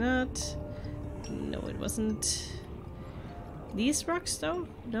probably not. No, it wasn't. These rocks, though?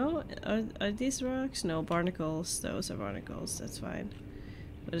 No? Are these rocks? No, barnacles. Those are barnacles. That's fine.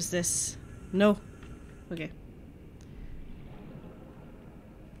 What is this? No. Okay.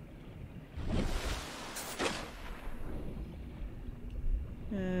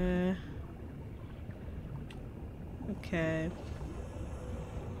 Okay.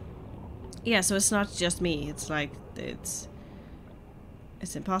 Yeah, so it's not just me. It's like it's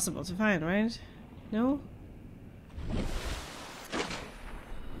impossible to find, right? No?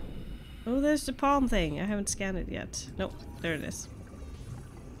 Oh, there's the palm thing. I haven't scanned it yet. Nope, there it is.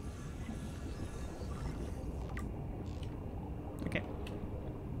 Okay.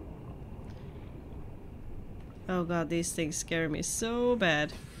 Oh god, these things scare me so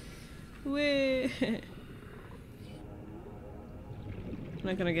bad. Wait. I'm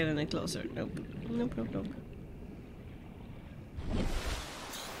not gonna get any closer. Nope. Nope, nope, nope.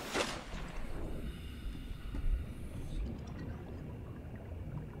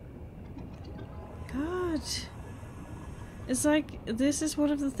 God. It's like, this is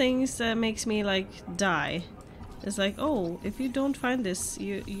one of the things that makes me, like, die. It's like, oh, if you don't find this,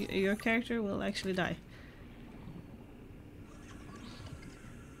 your character will actually die.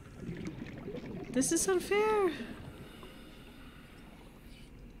 This is unfair.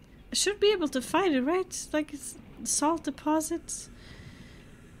 I should be able to find it, right? Like, it's salt deposits.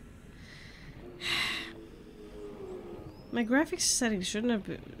 My graphics settings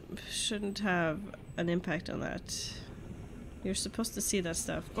shouldn't have an impact on that. You're supposed to see that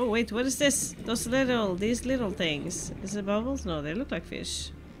stuff. Oh wait, what is this? These little things. Is it bubbles? No, they look like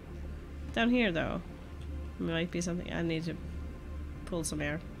fish. Down here though, might be something. I need to pull some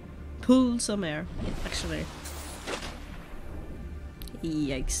air. Pull some air, actually.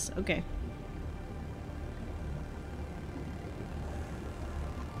 Yikes. Okay.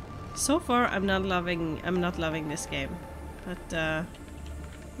 So far, I'm not loving this game, but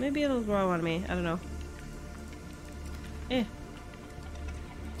maybe it'll grow on me. I don't know. Eh.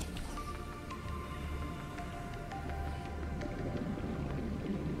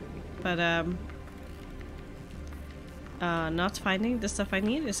 But not finding the stuff I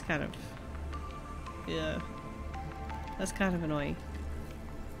need is kind of, yeah, that's kind of annoying.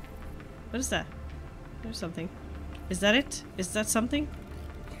 What is that? There's something. Is that it? Is that something?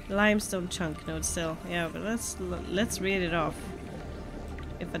 Limestone chunk node still. Yeah, but let's read it off.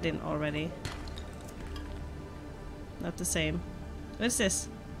 If I didn't already. Not the same. What's this?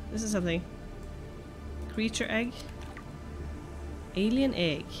 This is something. Creature egg? Alien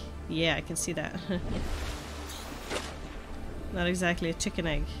egg. Yeah, I can see that. Not exactly a chicken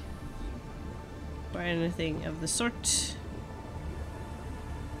egg. Or anything of the sort.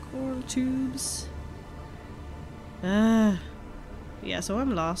 Coral tubes. Ah. Yeah, so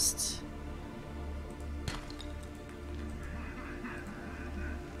I'm lost.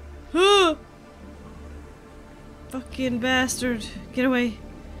 Oh! Fucking bastard. Get away.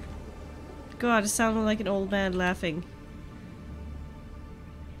 God, it sounded like an old man laughing.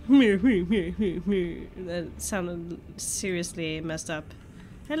 That sounded seriously messed up.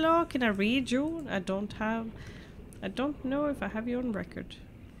 Hello, can I read you? I don't know if I have you on record.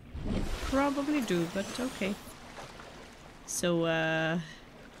 Probably do, but okay. So,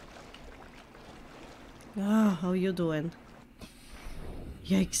 how you doing?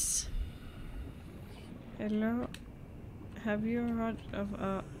 Yikes. Hello. Have you heard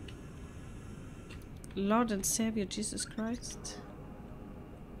of Lord and Savior Jesus Christ?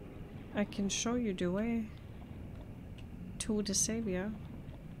 I can show you the way to the Savior.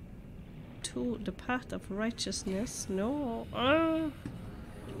 To the path of righteousness. No.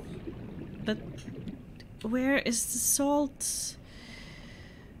 But where is the salt?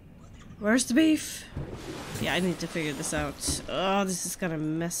 Where's the beef? Yeah, I need to figure this out. Oh, this is gonna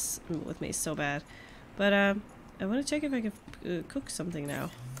mess with me so bad. But I want to check if I can cook something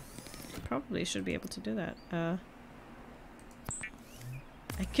now. Probably should be able to do that.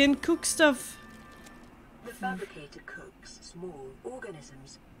 I can cook stuff. The fabricator cooks small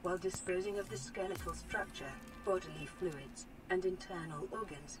organisms while disposing of the skeletal structure, bodily fluids, and internal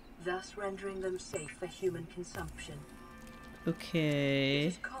organs, thus rendering them safe for human consumption. Okay. It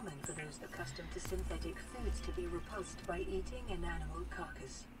is common for those accustomed to synthetic foods to be repulsed by eating an animal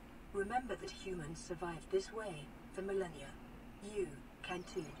carcass. Remember that humans survived this way for millennia. You can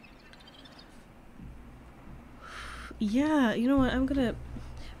too. Yeah, you know what, I'm gonna...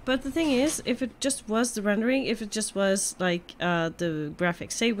 But the thing is, if it just was the rendering, if it just was like the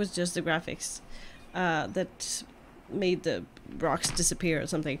graphics, say it was just the graphics that made the rocks disappear or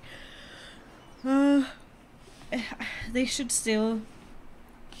something, they should still...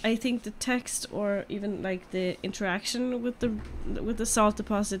 I think the text or even like the interaction with the salt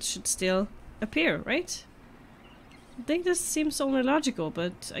deposit should still appear, right? I think this seems only logical,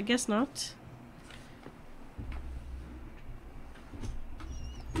 but I guess not.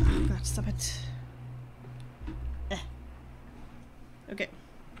 God, stop it. Okay.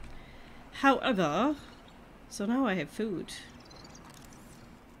 However, so now I have food.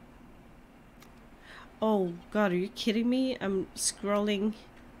 Oh God, are you kidding me? I'm scrolling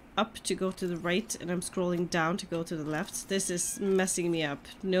up to go to the right and I'm scrolling down to go to the left. This is messing me up.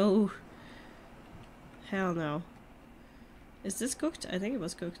 No. Hell no. Is this cooked? I think it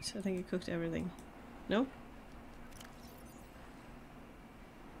was cooked. I think it cooked everything. No?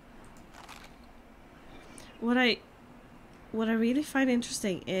 What I really find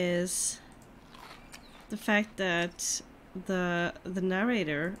interesting is the fact that the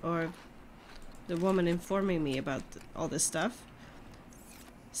narrator, or the woman informing me about all this stuff,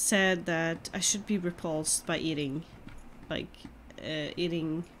 said that I should be repulsed by eating,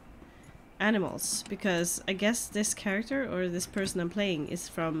 eating animals, because I guess this character or this person I'm playing is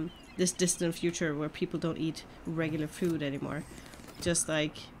from this distant future where people don't eat regular food anymore. Just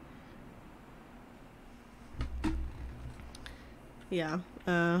like... Yeah,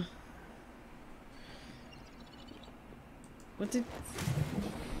 what did...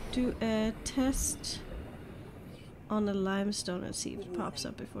 Do a test on a limestone and see if it pops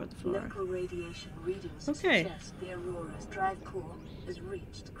up before the floor. Local radiation readings suggest the Aurora's drive core has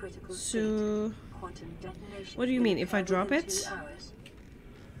reached critical state. Quantum detonation. What do you mean, if I drop it?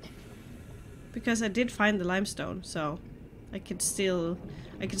 Because I did find the limestone, so I could still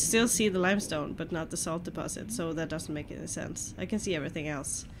see the limestone, but not the salt deposit, so that doesn't make any sense. I can see everything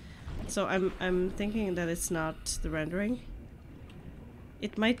else. So I'm thinking that it's not the rendering.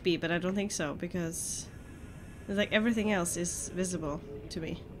 It might be, but I don't think so, because like everything else is visible to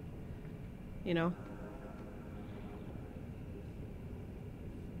me. You know?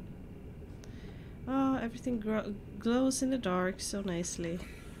 Oh, everything glows in the dark so nicely.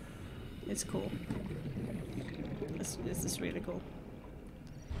 It's cool. This is really cool.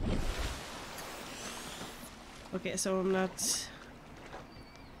 Okay, so I'm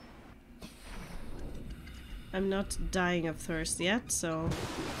not dying of thirst yet, so...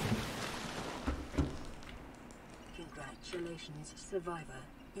 Congratulations, survivor.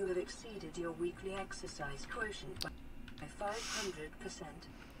 You have exceeded your weekly exercise quotient by 500%.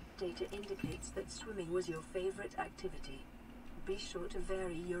 Data indicates that swimming was your favorite activity. Be sure to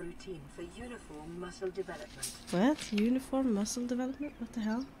vary your routine for uniform muscle development. What? Uniform muscle development? What the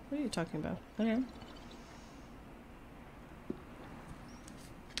hell? What are you talking about? Okay.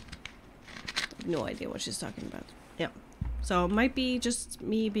 No idea what she's talking about. Yeah. So it might be just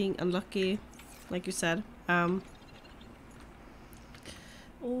me being unlucky, like you said. Or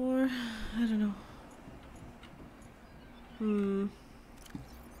I don't know.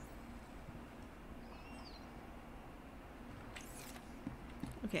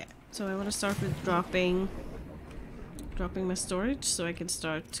 Okay, so I want to start with dropping my storage so I can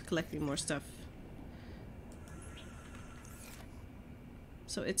start collecting more stuff.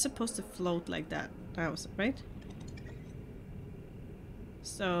 So it's supposed to float like that, right?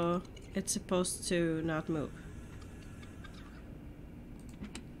 So it's supposed to not move.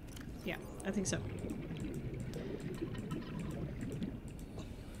 Yeah, I think so.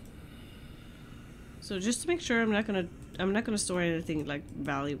 So just to make sure I'm not gonna store anything like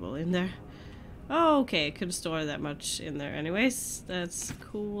valuable in there. Oh, okay, I couldn't store that much in there anyways. That's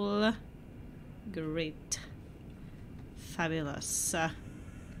cool. Great. Fabulous.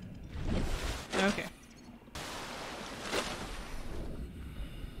 Okay.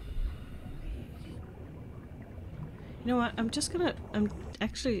 You know what? I'm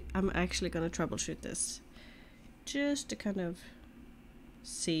actually gonna troubleshoot this. Just to kind of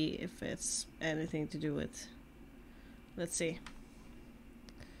see if it's anything to do with. Let's see.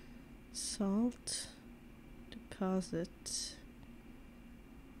 Salt deposit.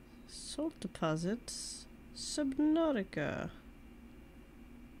 Salt deposits. Subnautica.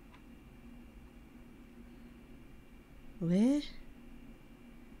 Where?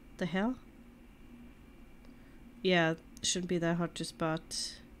 The hell? Yeah, shouldn't be that hard to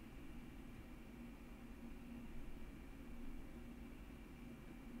spot.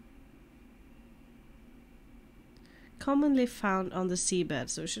 Commonly found on the seabed,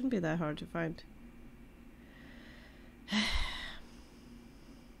 so it shouldn't be that hard to find.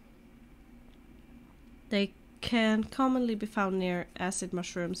 They can commonly be found near acid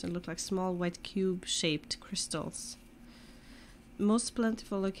mushrooms and look like small white cube-shaped crystals. Most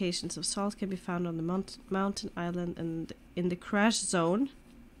plentiful locations of salt can be found on the mountain island and in the crash zone.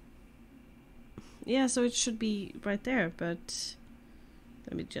 Yeah, so it should be right there, but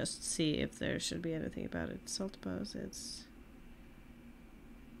let me just see if there should be anything about it. Salt deposits.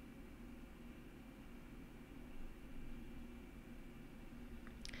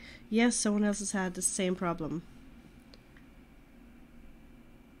 Yes, someone else has had the same problem.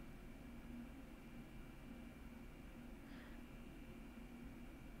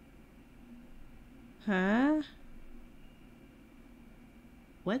 Huh?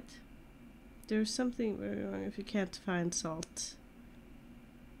 What? There's something very wrong if you can't find salt.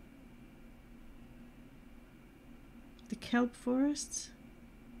 The kelp forests?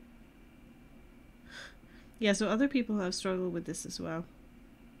 Yeah, so other people have struggled with this as well.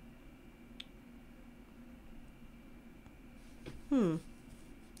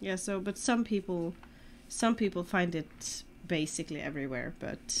 Yeah, so but some people find it basically everywhere,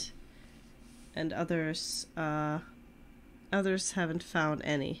 but and others haven't found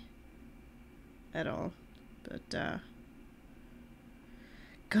any at all. But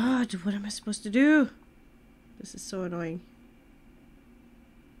God, what am I supposed to do? This is so annoying.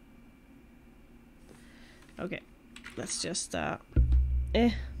 Okay, let's just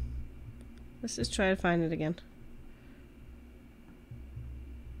let's just try to find it again.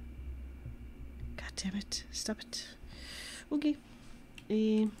 God damn it, stop it. Okay.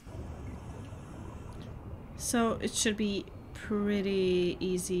 So it should be pretty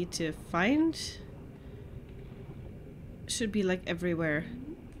easy to find. Should be like everywhere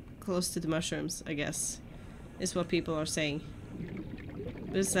close to the mushrooms, I guess, is what people are saying.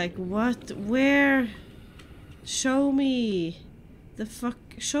 But it's like, what? Where? Show me the fuck.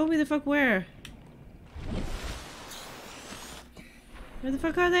 Show me the fuck where? Where the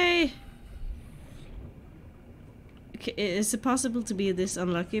fuck are they? Is it possible to be this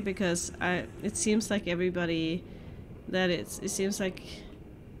unlucky? Because it seems like everybody that it seems like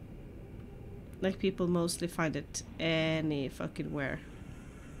people mostly find it any fucking where.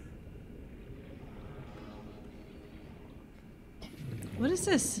 What is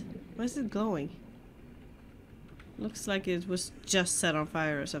this? Why is it glowing? Looks like it was just set on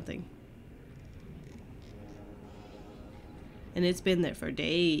fire or something. And it's been there for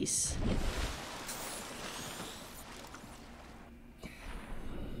days.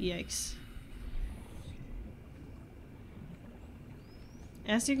 Yikes.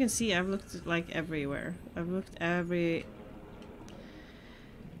 As you can see, I've looked like everywhere. I've looked every...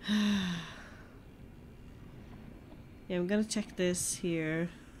 Yeah, I'm gonna check this here.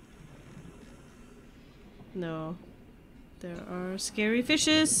 No. There are scary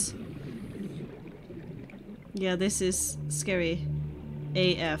fishes! Yeah, this is scary.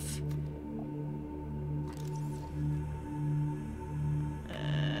 AF.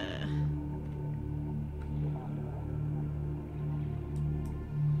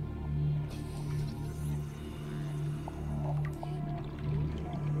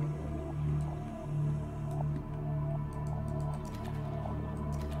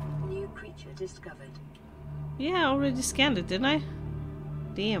 New creature discovered. Yeah, I already scanned it, didn't I?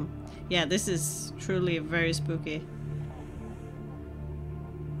 Damn. Yeah, this is truly very spooky.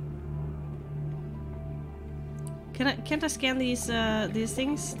 Can't I scan these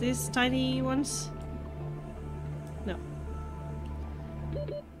things? These tiny ones? No.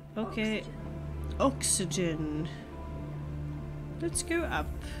 Okay. Oxygen. Let's go up.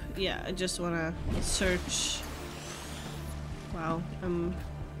 Yeah, I just wanna search. Wow, I'm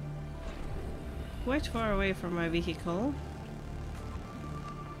quite far away from my vehicle.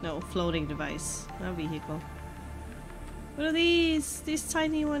 No, floating device, not vehicle. What are these? These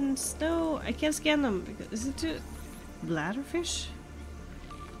tiny ones? No, I can't scan them. Is it too... Bladderfish?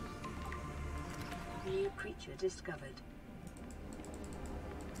 New creature discovered.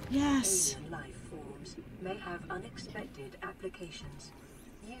 Yes! Alien life forms may have unexpected applications.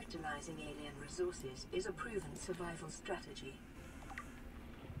 Utilizing alien resources is a proven survival strategy.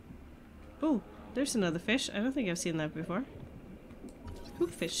 Oh, there's another fish. I don't think I've seen that before.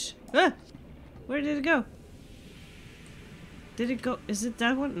 Hookfish. Ah! Where did it go? Did it go? Is it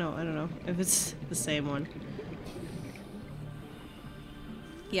that one? No, I don't know if it's the same one.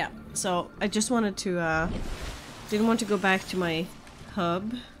 Yeah, so I just wanted to, didn't want to go back to my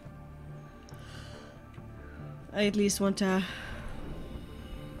hub. I at least wanted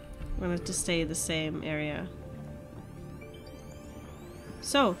to stay the same area.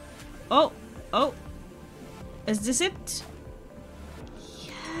 So, oh, is this it?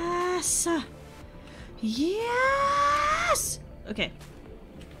 Yes! Yes! Okay.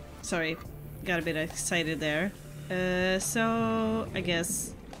 Sorry, got a bit excited there. So I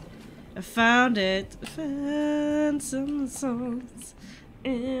guess I found it. Found some songs,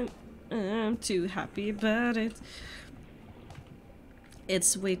 and I'm too happy about it.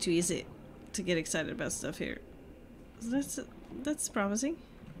 It's way too easy to get excited about stuff here. So that's promising.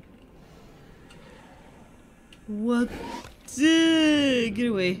 What? Get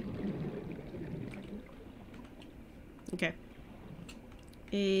away. Okay.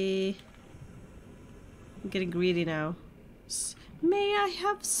 I'm getting greedy now. May I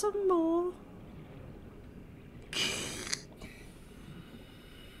have some more?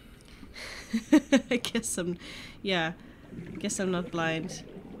 I guess I'm... Yeah. I guess I'm not blind.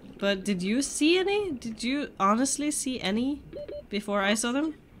 But did you see any? Did you honestly see any before I saw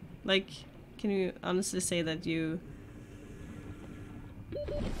them? Like, can you honestly say that you...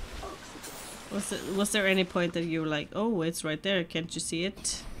 Was there any point that you were like, oh, it's right there, can't you see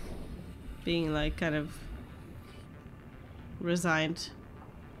it? Being like kind of resigned.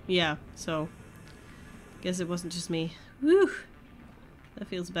 Yeah, so guess it wasn't just me. Woo! That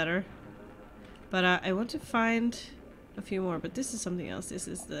feels better. But I want to find a few more, but this is something else. This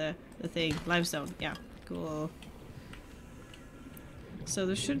is the thing. Limestone. Yeah, cool. So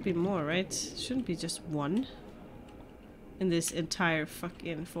there should be more, right? Shouldn't be just one in this entire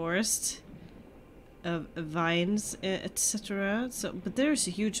fucking forest of vines, etc. So, but there's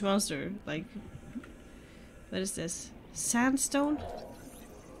a huge monster. Like, what is this? Sandstone?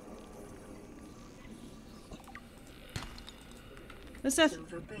 What's that?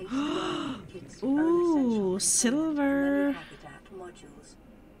 Ooh, silver.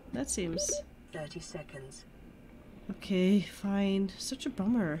 That seems... 30 seconds. Okay, fine. Such a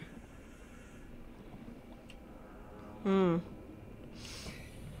bummer. I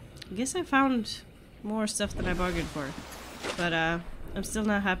guess I found more stuff than I bargained for. But I'm still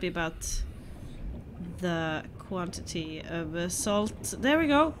not happy about the quantity of salt. There we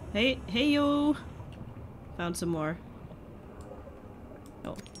go. Hey yo. Found some more.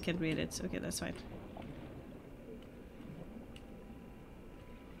 Oh, can't read it. Okay, that's fine.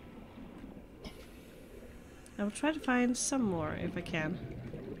 I will try to find some more if I can.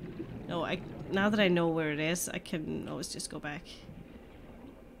 No, now that I know where it is, I can always just go back.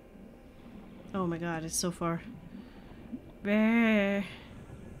 Oh my god, it's so far. Where?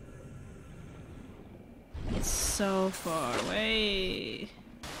 It's so far away.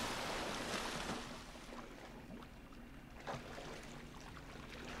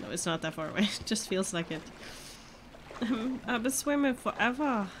 it's not that far away. It just feels like it. I've been swimming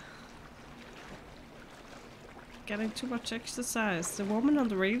forever. Getting too much exercise. The woman on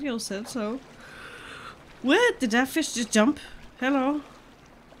the radio said so. What? Did that fish just jump? Hello?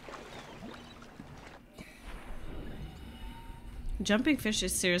 Jumping fish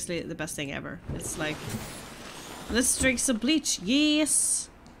is seriously the best thing ever. It's like, let's drink some bleach. Yes!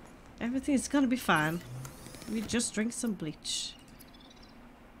 Everything's gonna be fine. We just drink some bleach.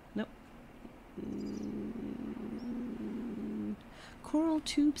 Nope. Coral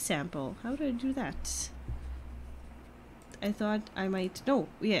tube sample. How do I do that? I thought I might... No,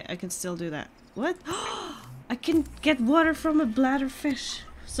 yeah, I can still do that. What? I can get water from a bladder fish.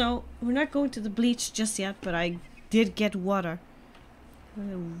 So, we're not going to the bleach just yet, but I did get water.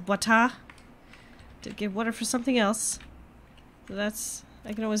 Water. Did get water for something else. So that's...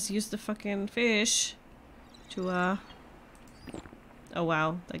 I can always use the fucking fish to, Oh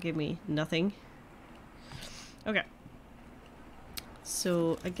wow, that gave me nothing. Okay.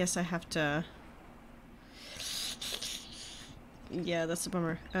 So, I guess I have to... Yeah, that's a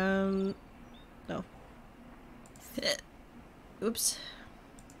bummer. No. Oops.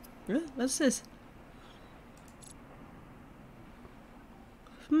 What's this?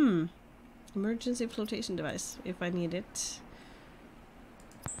 Emergency flotation device, if I need it.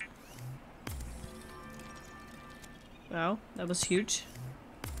 Wow, that was huge.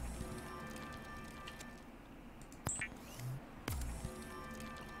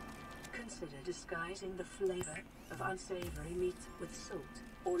 Consider disguising the flavor of unsavory meat with salt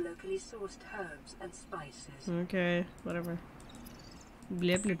or locally sourced herbs and spices. Okay, whatever.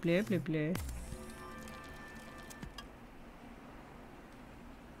 Blah blah blah blah blah.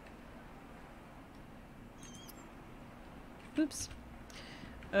 Oops.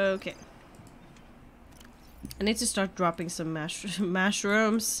 Okay. I need to start dropping some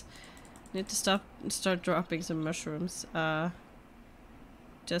mushrooms. I need to start dropping some mushrooms.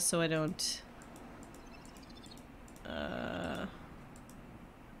 Just so I don't.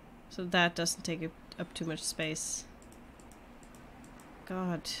 So that doesn't take up too much space.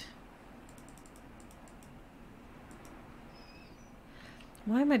 God.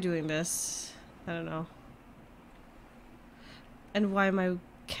 Why am I doing this? I don't know. And why am I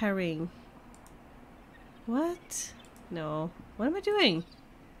carrying? What? No. What am I doing?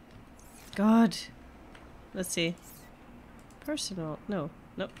 God. Let's see. Personal. No.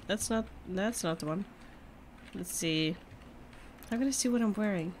 Nope. That's not the one. Let's see. I'm gonna see what I'm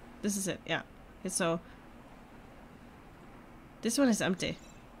wearing. This is it. Yeah. Okay, so this one is empty.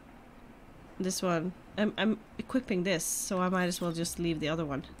 This one. I'm equipping this, so I might as well just leave the other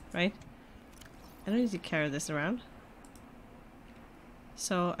one, right? I don't need to carry this around.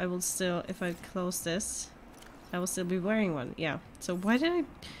 So I will still, if I close this, I will still be wearing one. Yeah. So what did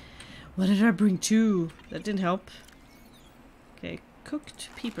I bring two? That didn't help. Okay, cooked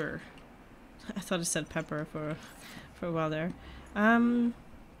pepper. I thought it said pepper for a while there.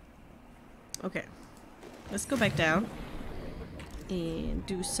 Okay. Let's go back down and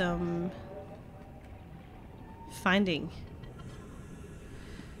do some finding.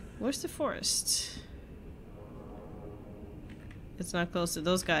 Where's the forest? It's not close to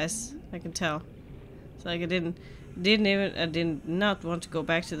those guys, I can tell. So like I did not want to go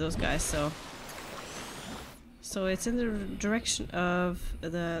back to those guys, so it's in the direction of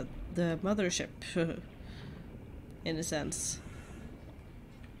the mothership in a sense.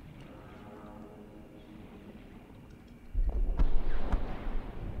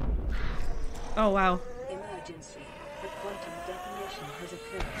 Oh wow. Emergency. The quantum detonation has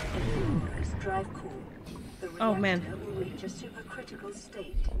occurred. Drive core. The oh man. Will reach a supercritical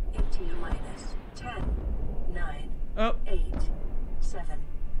state in T-minus 10, 9, oh. 8, 7,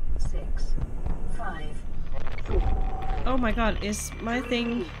 6, 5, 4. Oh my god, is my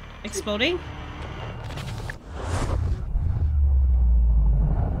thing exploding?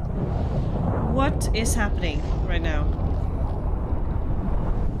 What is happening right now?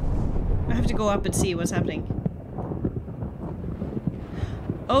 I have to go up and see what's happening.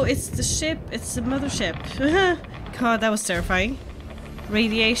 Oh, it's the ship. It's the mothership. God, that was terrifying.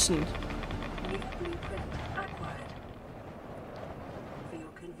 Radiation.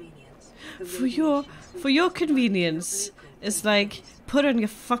 For your convenience. It's like, put on your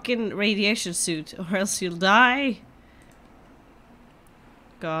fucking radiation suit or else you'll die.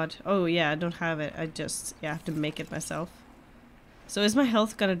 God. Oh yeah, I don't have it. I have to make it myself. So is my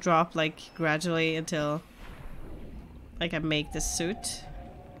health gonna drop like gradually until like I make this suit?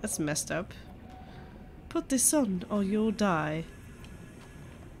 That's messed up. Put this on or you'll die.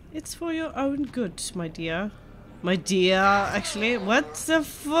 It's for your own good, my dear. My dear, actually. What the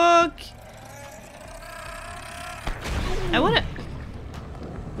fuck? I wanna...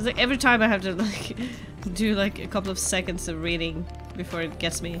 It's like every time I have to like do like a couple of seconds of reading before it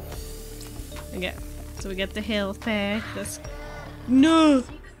gets me. Okay, so we get the health pack. That's... No!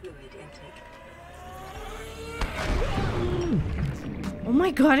 Oh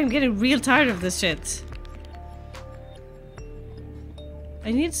my god, I'm getting real tired of this shit.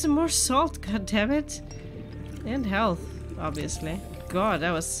 I need some more salt, god damn it. And health, obviously. God,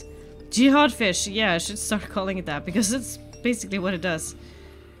 that was... Jihad fish! Yeah, I should start calling it that, because it's basically what it does.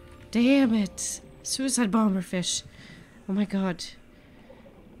 Damn it! Suicide bomber fish. Oh my god.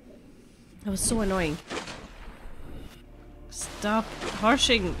 That was so annoying. Stop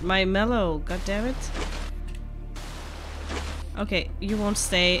harshing my mellow, god damn it. Okay, you won't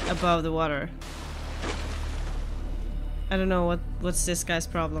stay above the water. I don't know what's this guy's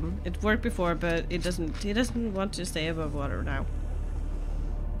problem. It worked before, but he doesn't want to stay above water now.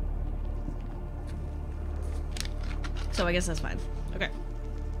 So I guess that's fine. Okay.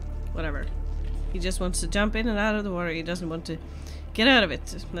 Whatever. He just wants to jump in and out of the water. He doesn't want to get out of it.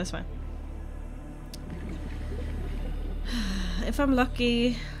 That's fine. If I'm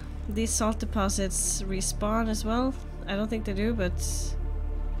lucky, these salt deposits respawn as well. I don't think they do, but...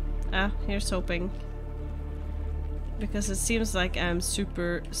 here's hoping. Because it seems like I'm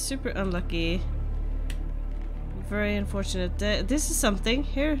super unlucky. Very unfortunate. This is something.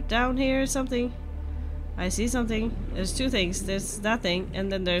 Here, down here, something. I see something. There's two things. There's that thing,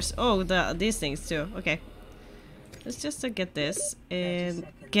 and then there's... Oh, these things too. Okay. Let's just get this and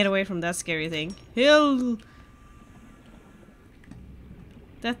get away from that scary thing. Hill!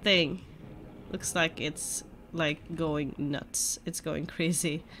 That thing looks like it's like going nuts. It's going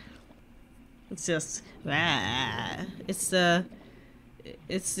crazy. It's just... It's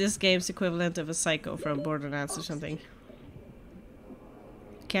this game's equivalent of a psycho from Borderlands or something.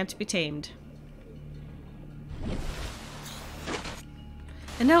 Can't be tamed.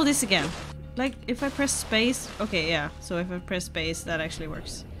 And now this again. Like, if I press space... Okay, yeah. So if I press space, that actually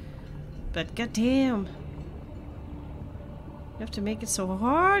works. But goddamn. You have to make it so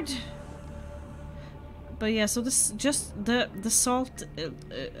hard. But yeah, so this just the salt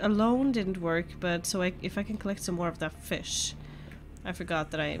alone didn't work. But so if I can collect some more of that fish, I forgot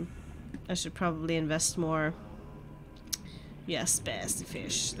that I should probably invest more. Yes, best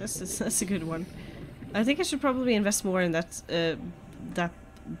fish. That's a good one. I think I should probably invest more in that that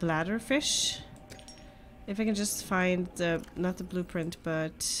bladder fish. If I can just find the not the blueprint,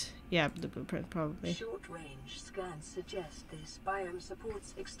 but yeah, the blueprint probably. Short-range scans suggest this biome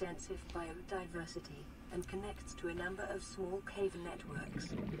supports extensive biodiversity and connects to a number of small cave networks.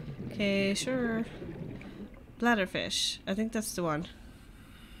 Okay, sure. Bladderfish. I think that's the one.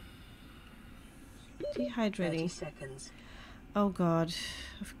 Dehydrating. 30 seconds. Oh god,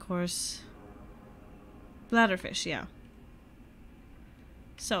 of course. Bladderfish, yeah.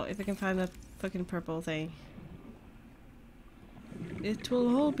 So, if I can find that fucking purple thing, it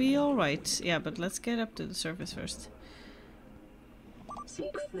will all be alright. Yeah, but let's get up to the surface first.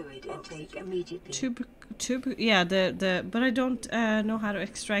 Seek fluid intake immediately. Tube, yeah, but I don't know how to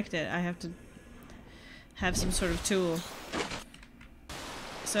extract it. I have to have some sort of tool.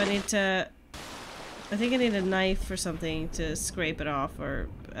 So I need to... I think I need a knife or something to scrape it off, or...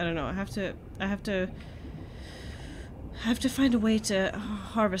 I don't know, I have to find a way to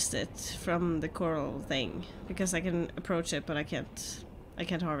harvest it from the coral thing, because I can approach it, but I can't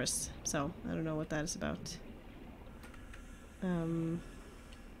harvest. So I don't know what that is about.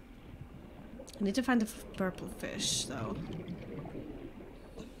 I need to find the purple fish, though.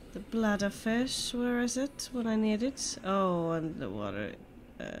 The bladder fish, where is it when I need it? Oh, and the water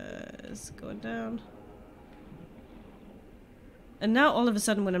is going down. And now all of a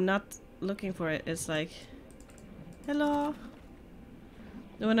sudden, when I'm not looking for it, it's like, hello.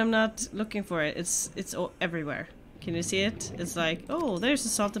 When I'm not looking for it, it's all everywhere. Can you see it? It's like, oh, there's a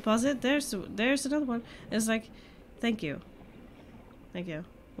salt deposit. There's another one. And it's like, thank you, thank you.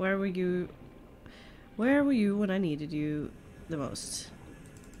 Where were you? Where were you when I needed you the most?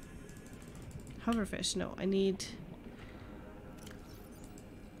 Hoverfish. No, I need.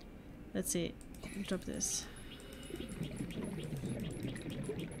 Let's see. Drop this.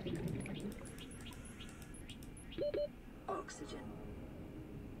 Oxygen.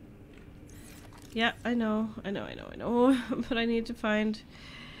 Yeah, I know. But I need to find...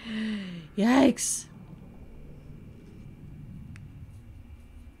 Yikes!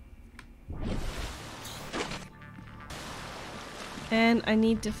 And I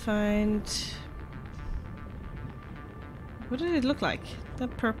need to find... What did it look like?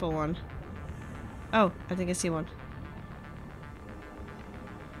 That purple one. Oh, I think I see one.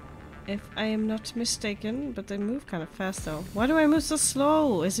 If I am not mistaken, but they move kind of fast though. Why do I move so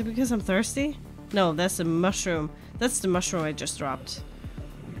slow? Is it because I'm thirsty? No, that's the mushroom. That's the mushroom I just dropped.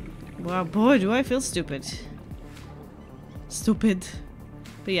 Wow, boy, do I feel stupid. Stupid.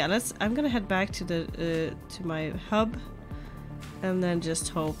 But yeah, I'm gonna head back to the to my hub, and then just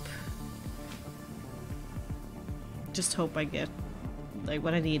hope I get like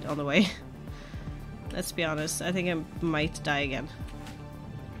what I need on the way. Let's be honest, I think I might die again.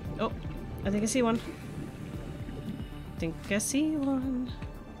 Oh, I think I see one.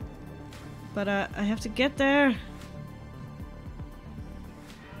 But I have to get there.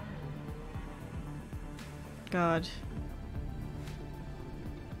 God.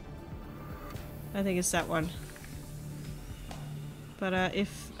 I think it's that one. But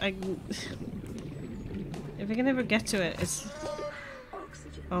if I can ever get to it, it's...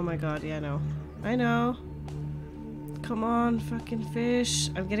 Oh my god, yeah, I know. I know. Come on, fucking fish.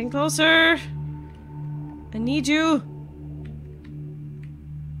 I'm getting closer. I need you.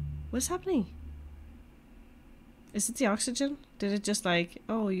 What's happening? Is it the oxygen? Did it just like,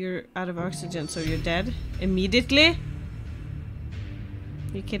 oh, you're out of oxygen, so you're dead immediately?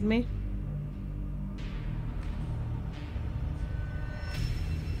 You kidding me?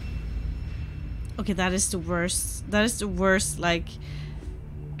 Okay, that is the worst. That is the worst, like,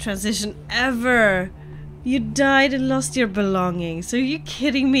 transition ever. You died and lost your belongings. Are you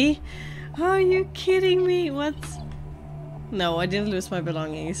kidding me? Are you kidding me? What? No, I didn't lose my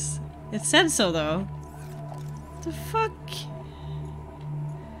belongings. It said so, though. The fuck?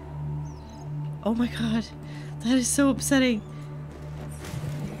 Oh my god. That is so upsetting.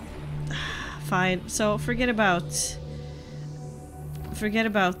 Fine. So, forget about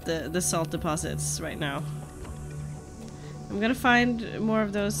the salt deposits right now. I'm gonna find more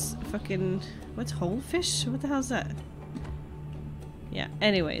of those fucking... What's whole fish? What the hell is that? Yeah,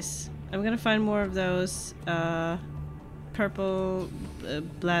 anyways. I'm gonna find more of those purple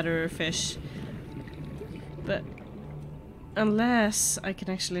bladder fish. But unless I can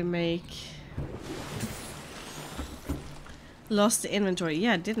actually make... Lost the inventory.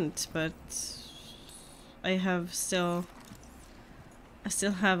 Yeah, I didn't, but I have still... I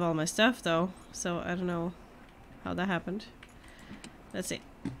still have all my stuff though, so I don't know how that happened. Let's see.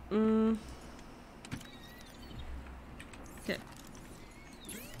 Okay.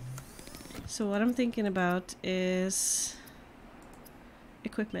 So what I'm thinking about is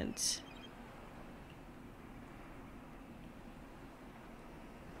equipment.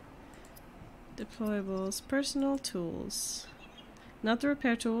 Deployables, personal tools. Not the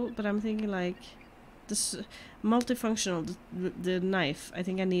repair tool, but I'm thinking like this multifunctional, the knife. I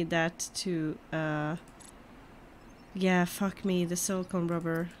think I need that to yeah, fuck me, the silicone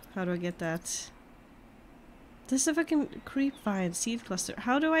rubber. How do I get that? This is a fucking creep vine seed cluster.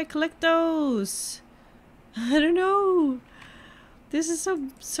 How do I collect those? I don't know. This is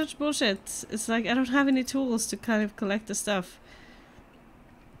such bullshit. It's like I don't have any tools to kind of collect the stuff.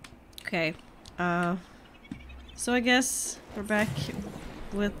 Okay. So I guess we're back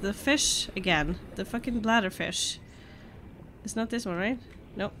with the fish again. The fucking bladder fish. It's not this one, right?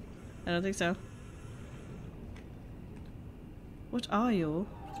 Nope. I don't think so. What are you?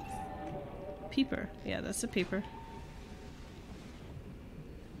 Peeper. Yeah, that's a peeper.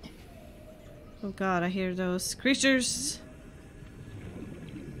 Oh god, I hear those creatures.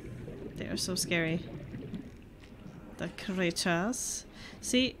 They are so scary. The creatures.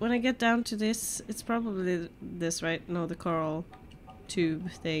 See, when I get down to this, it's probably this, right? No, the coral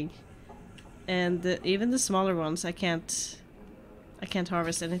tube thing. And even the smaller ones, I can't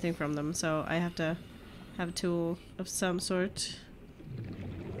harvest anything from them, so I have to have a tool of some sort.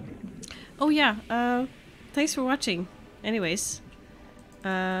 Oh yeah, thanks for watching. Anyways,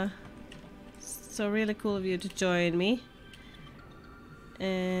 so really cool of you to join me.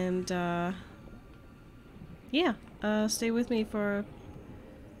 And yeah, stay with me for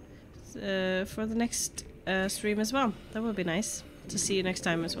the next stream as well. That would be nice to see you next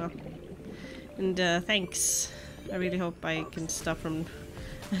time as well. And thanks. I really hope I can stop from...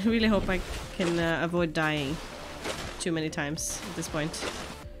 I really hope I can avoid dying too many times at this point.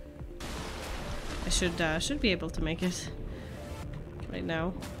 I should be able to make it right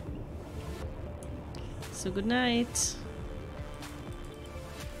now. So good night.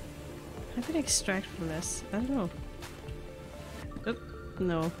 How can I extract from this? I don't know. Oop.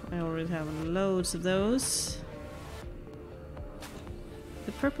 No, I already have loads of those.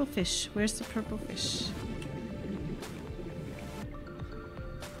 The purple fish. Where's the purple fish?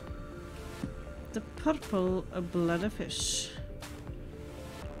 The purple bladder fish.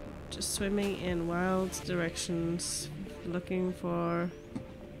 swimming in wild directions, looking for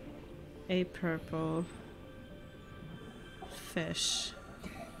a purple fish.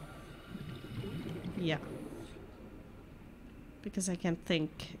 Yeah. Because I can't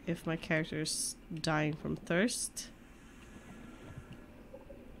think if my character's dying from thirst.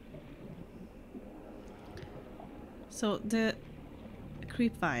 So the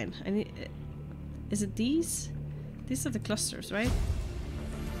creep vine, I need. Is it these? These are the clusters, right?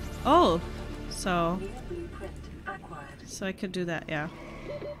 Oh, so I could do that, yeah.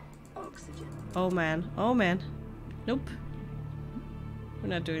 Oxygen. Oh man, oh man. Nope. We're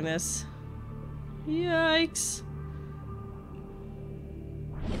not doing this. Yikes.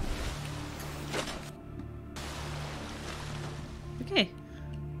 Okay.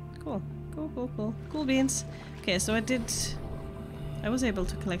 Cool. Cool beans. Okay, so I was able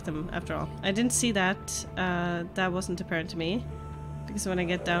to collect them after all. I didn't see that. That wasn't apparent to me. Because when I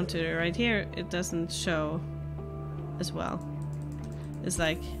get down to right here, it doesn't show as well. It's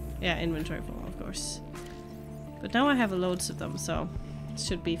like, yeah, inventory full, of course. But now I have loads of them, so it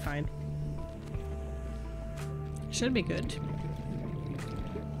should be fine. Should be good.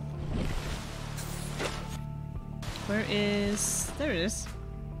 Where is... There it is.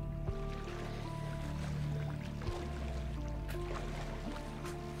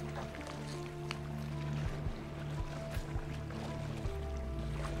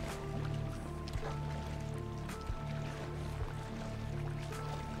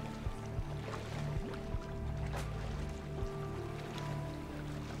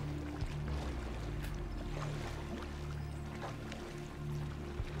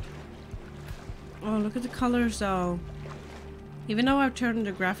 Oh, look at the colors though. Even though I've turned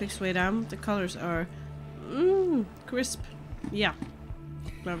the graphics way down, the colors are crisp. Yeah.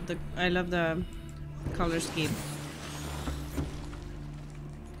 I love the color scheme.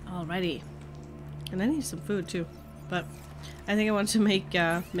 Alrighty. And I need some food too. But I think I want to make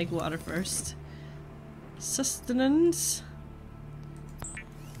water first. Sustenance.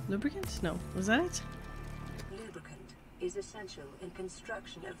 Lubricant? No. Was that it? Is essential in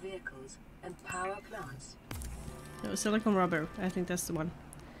construction of vehicles and power plants. No, silicone rubber. I think that's the one.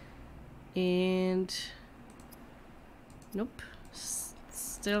 And nope.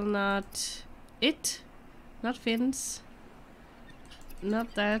 Still not it. Not fins.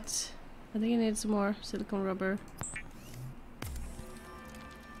 Not that. I think I need some more silicone rubber.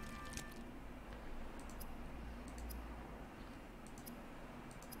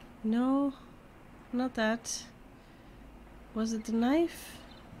 No, not that. Was it the knife?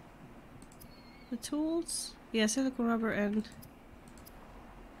 The tools? Yeah, silicone rubber and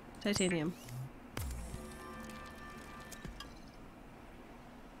titanium.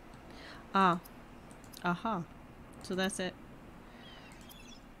 Ah. Aha. So that's it.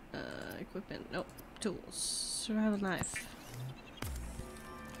 Equipment. Nope. Tools. Survival knife.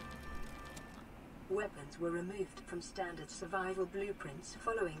 Weapons were removed from standard survival blueprints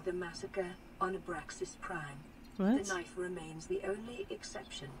following the massacre on Abraxas Prime. What? The knife remains the only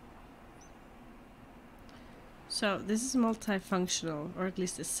exception. So this is multifunctional, or at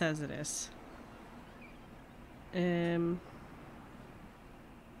least it says it is.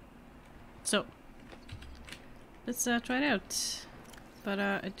 So let's try it out. But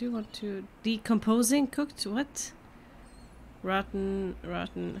I do want to decomposing cooked what? Rotten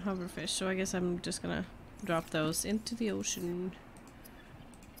hoverfish. So I guess I'm just gonna drop those into the ocean.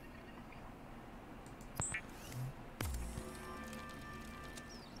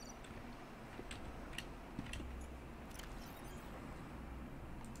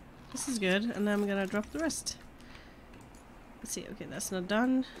 This is good, and I'm gonna drop the rest. Let's see, okay, that's not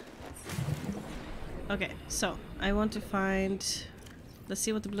done. Okay, so I want to find... Let's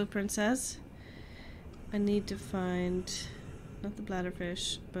see what the blueprint says. I need to find... Not the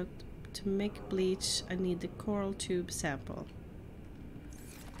bladderfish, but to make bleach, I need the coral tube sample.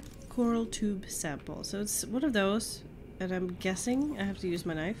 Coral tube sample. So it's one of those, and I'm guessing I have to use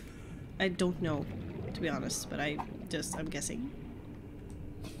my knife. I don't know, to be honest, but I'm guessing.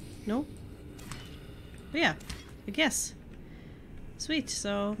 No? But yeah, I guess. Sweet,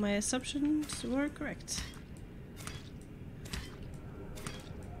 so my assumptions were correct.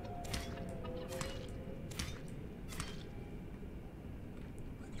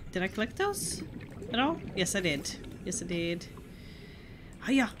 Did I collect those at all? Yes, I did. Yes, I did.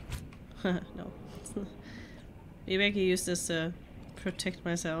 Hiya! No. Maybe I can use this to protect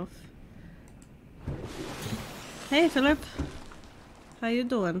myself. Hey, Philip! How you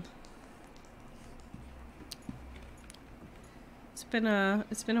doing? It's been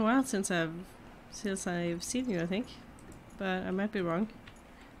a while since I've seen you, I think, but I might be wrong.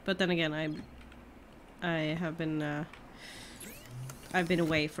 But then again, I've been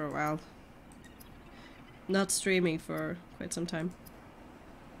away for a while. Not streaming for quite some time.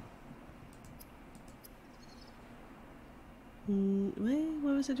 Wait,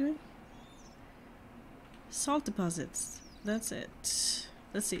 what was I doing? Salt deposits. That's it.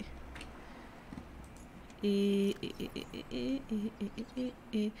 Let's see.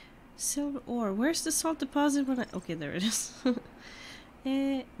 Silver ore. Where's the salt deposit when I... Okay, there it is.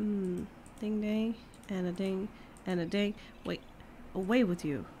 Ding ding. And a ding. And a ding. Wait. Away with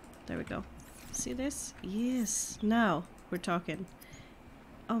you. There we go. See this? Yes. Now we're talking.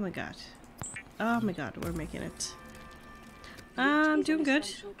 Oh my god. Oh my god, we're making it. I'm doing good.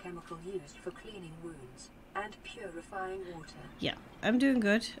 Chemical used for cleaning wounds and purifying water. Yeah, I'm doing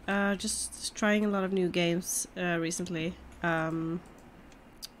good. Just trying a lot of new games recently.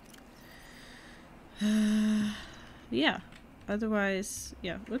 Yeah. Otherwise,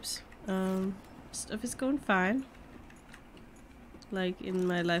 yeah. Whoops. Stuff is going fine. Like in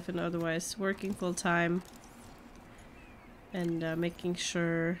my life and otherwise, working full time and making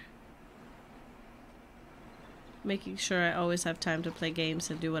sure I always have time to play games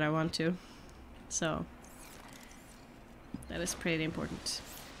and do what I want to. So that is pretty important.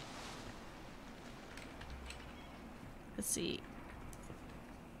 Let's see.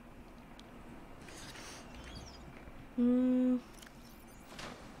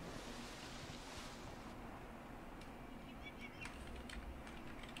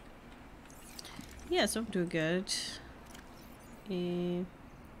 Yeah, so I'm doing good.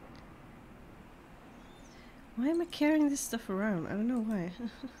 Why am I carrying this stuff around? I don't know why.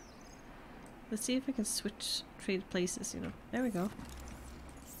 Let's see if I can trade places, you know. There we go.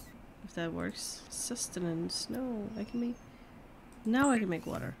 If that works. Sustenance. No, I can make... Now I can make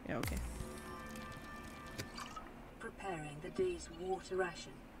water. Yeah, okay. Preparing the day's water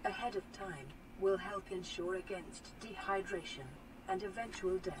ration ahead of time will help ensure against dehydration and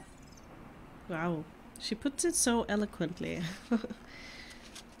eventual death. Wow. She puts it so eloquently.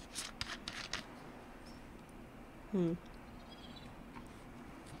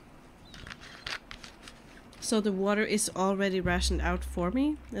 So the water is already rationed out for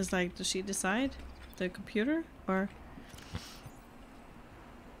me? It's like, does she decide? The computer? Or...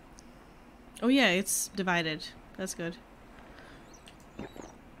 Oh yeah, it's divided. That's good.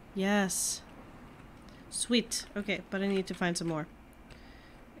 Yes. Sweet. Okay, but I need to find some more.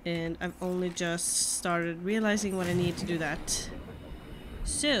 And I've only just started realizing what I need to do that.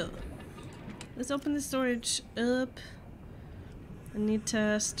 So, let's open the storage up. I need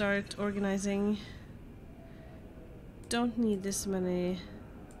to start organizing. Don't need this many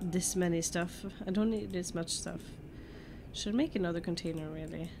stuff. I don't need this much stuff. Should make another container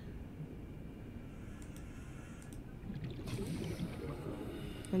really.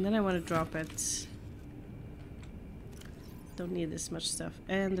 And then I want to drop it. Don't need this much stuff.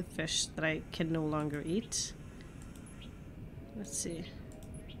 And the fish that I can no longer eat. Let's see.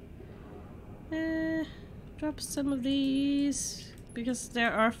 Drop some of these. Because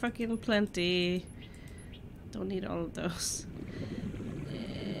there are fucking plenty. Don't need all of those.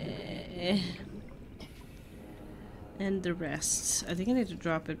 And the rest. I think I need to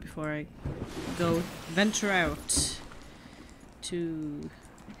drop it before I go venture out to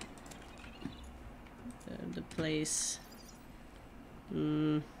the place.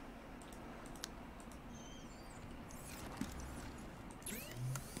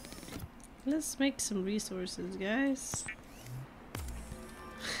 Let's make some resources, guys.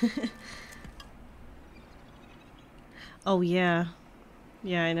 Oh yeah.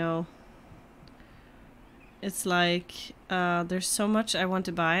 Yeah, I know. It's like there's so much I want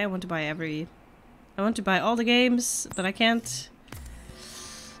to buy. I want to buy all the games, but I can't.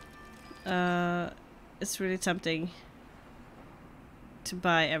 It's really tempting to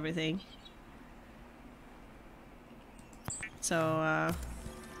buy everything. So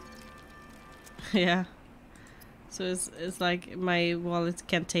yeah. So it's like my wallet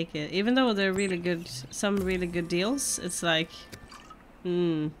can't take it. Even though they're really good, some really good deals, it's like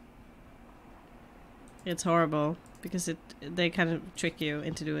it's horrible because they kind of trick you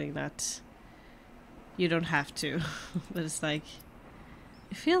into doing that. You don't have to, but it's like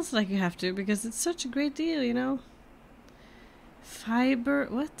it feels like you have to because it's such a great deal, you know. Fiber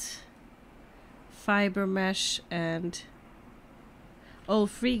mesh and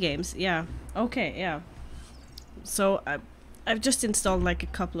free games. Yeah. Okay, yeah. So I've just installed like a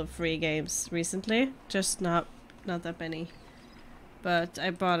couple of free games recently, just not that many. But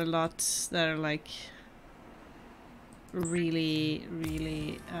I bought a lot that are like really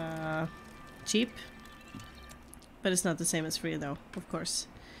cheap. But it's not the same as free though, of course.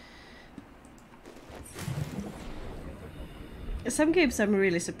 some games I'm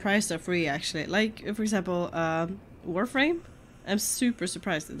really surprised are free actually. Like for example, Warframe. I'm super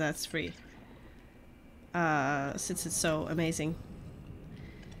surprised that that's free. Since it's so amazing.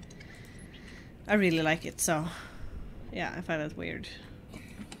 I really like it, so yeah, I find that weird.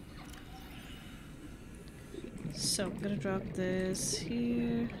 So I'm gonna drop this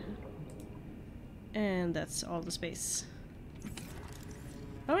here. And that's all the space.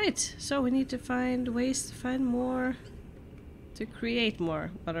 Alright, so we need to find ways to find more, to create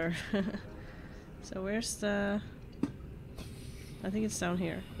more water. So where's the... I think it's down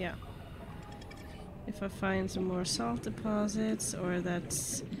here, yeah. If I find some more salt deposits, or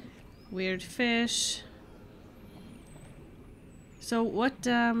that's weird fish. So what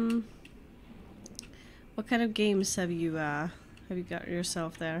kind of games have you got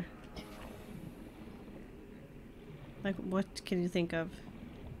yourself there? Like, what can you think of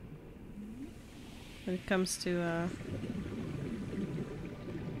when it comes to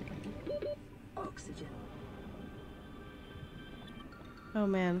Oxygen. Oh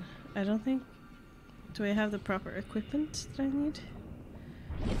man, I don't think... Do I have the proper equipment that I need?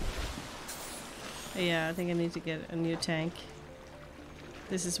 Yeah, I think I need to get a new tank.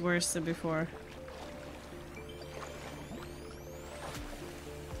 This is worse than before.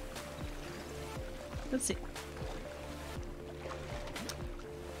 Let's see.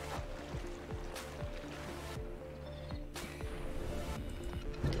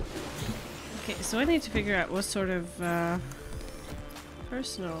 Okay, so I need to figure out what sort of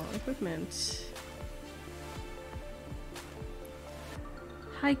personal equipment.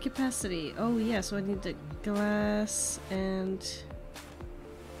 High capacity. Oh yeah, so I need the glass and...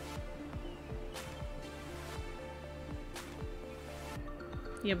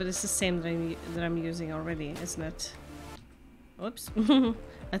 Yeah, but it's the same that I'm using already, isn't it? Oops.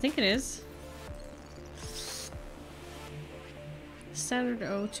 I think it is. Standard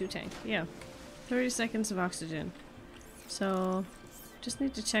O2 tank. Yeah. 30 seconds of oxygen. So, just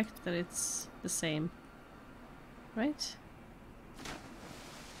need to check that it's the same. Right?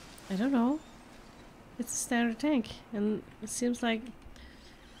 I don't know. It's a standard tank, and it seems like...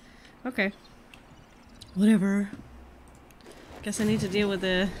 Okay. Whatever. Guess I need to deal with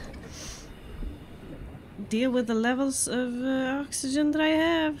the levels of oxygen that I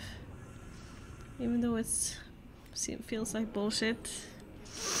have, even though it feels like bullshit.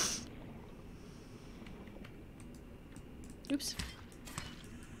 Oops.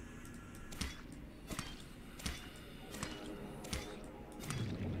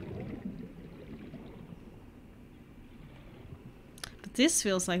 But this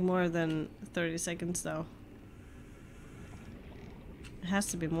feels like more than 30 seconds, though. It has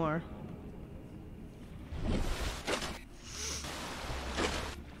to be more.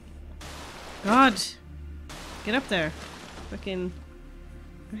 God! Get up there. Fucking...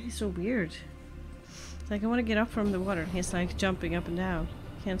 He's so weird. It's like I want to get up from the water. He's like jumping up and down.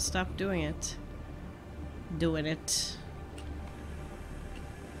 Can't stop doing it. Doing it.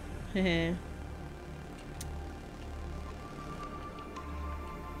 Hehe.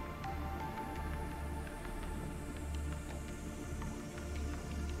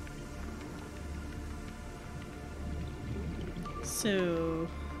 So,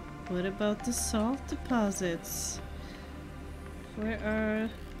 what about the salt deposits? Where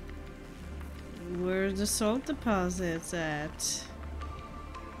are the salt deposits at?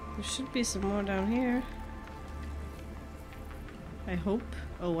 There should be some more down here. I hope.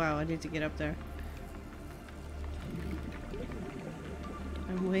 Oh wow, I need to get up there.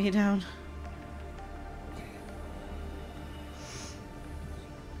 I'm way down.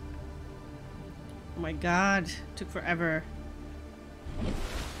 Oh my god, took forever.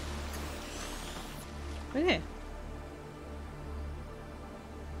 Okay.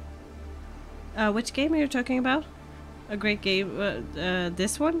 Which game are you talking about? A great game?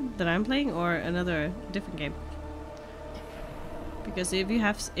 This one that I'm playing, or another different game? Because if you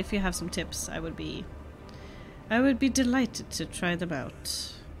have some tips, I would be delighted to try them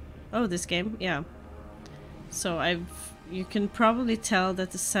out. Oh, this game, yeah. So you can probably tell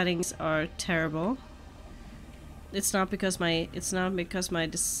that the settings are terrible. It's not because my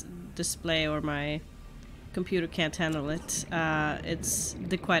display or my computer can't handle it. It's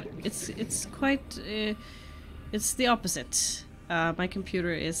the opposite. My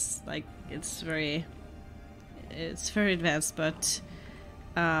computer is like it's very advanced, but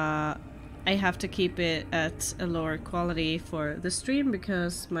I have to keep it at a lower quality for the stream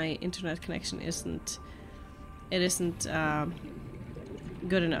because my internet connection isn't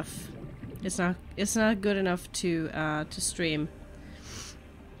good enough. It's not good enough to stream.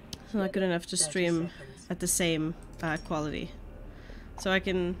 It's not good enough to stream at the same quality So I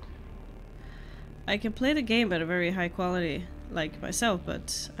can play the game at a very high quality like myself,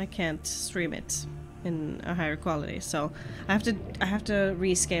 but I can't stream it in a higher quality. So I have to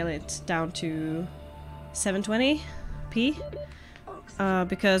rescale it down to 720p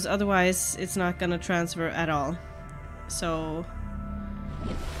because otherwise it's not gonna transfer at all. So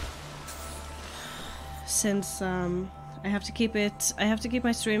since I have to keep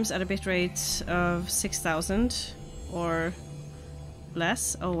my streams at a bitrate of 6000 or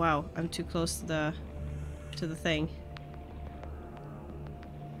less. Oh wow, I'm too close to the thing.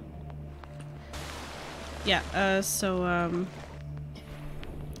 Yeah, so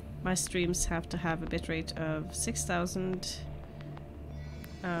my streams have to have a bitrate of 6000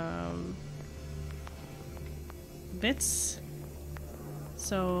 bits.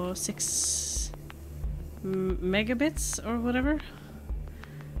 So 6 megabits or whatever.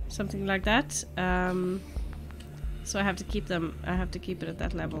 Something like that. So I have to keep it at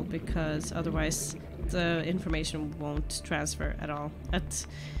that level because otherwise the information won't transfer at all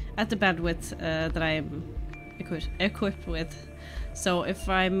at the bandwidth that I am equipped with. So if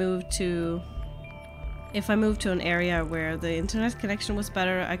I move to an area where the internet connection was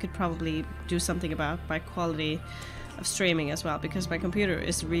better, I could probably do something about my quality of streaming as well, because my computer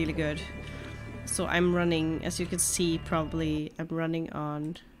is really good. So I'm running, as you can see, probably I'm running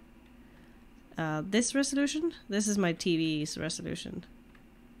on this resolution. This is my TV's resolution.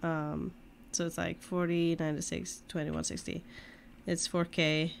 So it's like 4096 2160. It's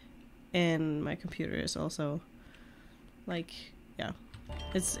 4K, and my computer is also like, yeah,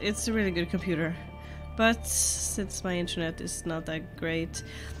 it's a really good computer. But since my internet is not that great,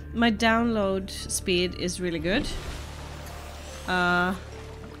 my download speed is really good.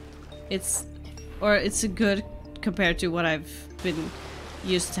 It's good compared to what I've been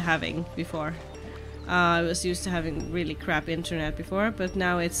used to having before. I was used to having really crap internet before, but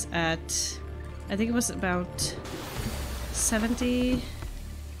now it's at, I think it was about 70.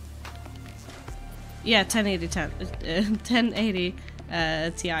 Yeah, 1080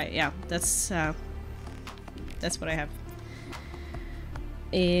 Ti. Yeah, that's what I have.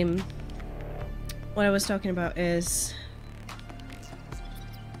 What I was talking about is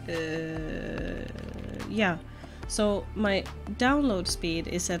yeah, so my download speed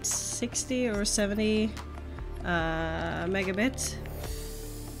is at 60 or 70 megabit,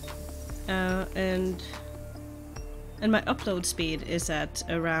 and my upload speed is at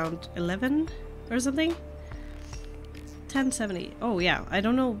around 11 or something. 1070. Oh yeah, I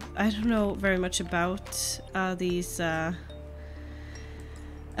don't know very much about these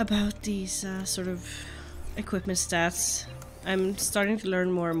sort of equipment stats. I'm starting to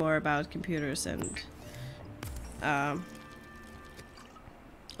learn more and more about computers, and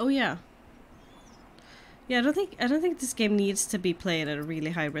oh yeah. Yeah, I don't think this game needs to be played at a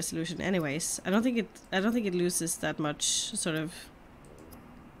really high resolution anyways. I don't think it loses that much sort of.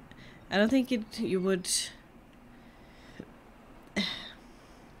 I don't think you would.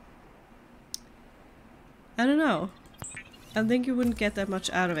 I don't know. I think you wouldn't get that much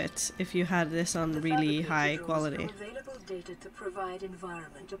out of it if you had this on really high quality. Available data to provide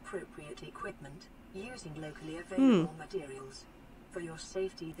environment-appropriate equipment using locally available materials. For your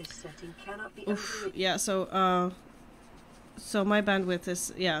safety, this setting cannot be overridden. Yeah, so my bandwidth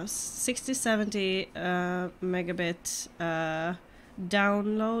is 60-70 megabit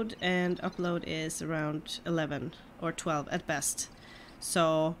download, and upload is around 11 or 12 at best.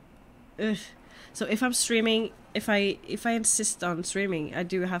 So so if I'm streaming, if I insist on streaming, I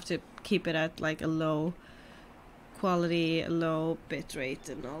do have to keep it at like a low quality, a low bit rate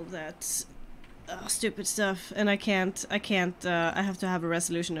and all that stupid stuff. And I can't I have to have a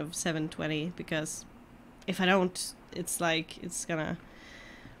resolution of 720, because if I don't, it's like it's gonna,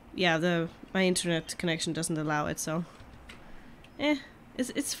 yeah, my internet connection doesn't allow it. So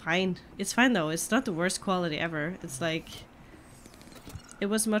it's fine. It's fine though. It's not the worst quality ever. It's like, it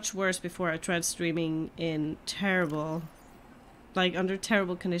was much worse before I tried streaming in terrible, like under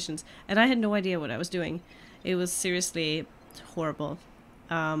terrible conditions, and I had no idea what I was doing. It was seriously horrible.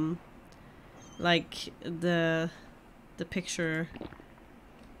 Like the picture,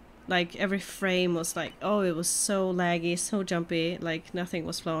 like every frame was like, oh, it was so laggy, so jumpy, like nothing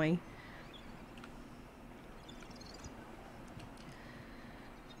was flowing.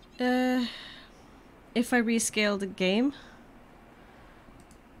 If I rescale the game,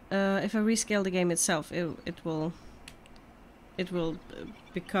 itself, it will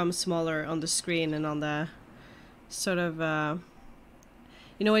become smaller on the screen and on the sort of,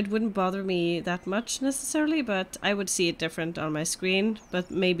 you know, it wouldn't bother me that much necessarily, but I would see it different on my screen.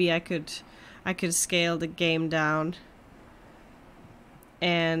 But maybe I could scale the game down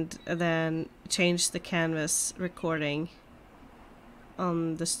and then change the canvas recording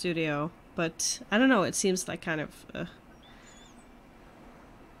on the studio. But I don't know, it seems like kind of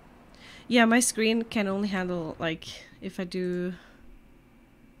yeah, my screen can only handle, like, if I do,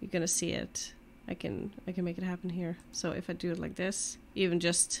 you're gonna see it. I can make it happen here. So if I do it like this, even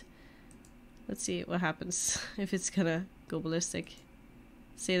just, let's see what happens if it's gonna go ballistic.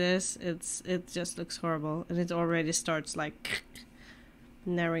 See this? It just looks horrible, and it already starts like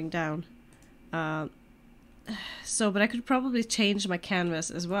narrowing down. So, but I could probably change my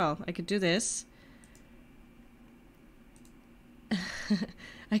canvas as well. I could do this.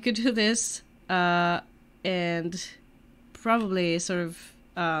 I could do this, and probably sort of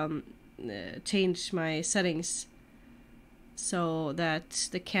change my settings so that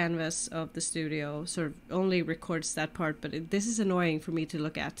the canvas of the studio sort of only records that part. But this is annoying for me to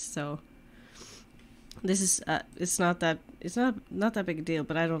look at, so this is it's not that big a deal.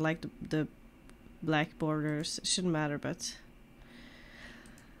 But I don't like the black borders. It shouldn't matter, but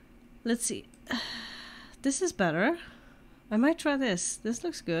let's see. This is better. I might try this. This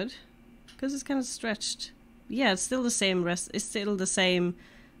looks good because it's kind of stretched. Yeah, it's still the same it's still the same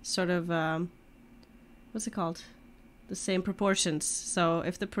sort of what's it called? The same proportions. So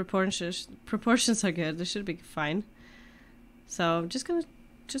if the proportions are good, this should be fine. So I'm just gonna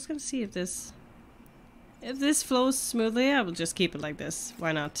see if this flows smoothly. I will just keep it like this.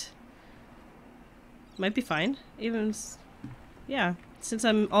 Why not? Might be fine. Even yeah, since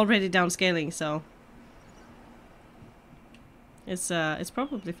I'm already downscaling, so it's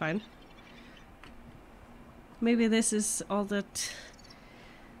probably fine. Maybe this is all that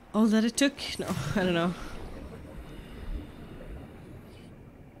it took. No, I don't know.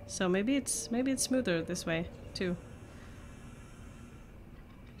 So maybe it's smoother this way too.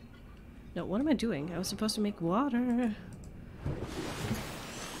 No, what am I doing? I was supposed to make water.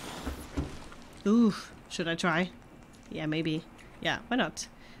 Ooh, should I try? Yeah, maybe. Yeah, why not?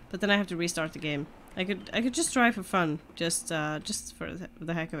 But then I have to restart the game. I could just try for fun, just for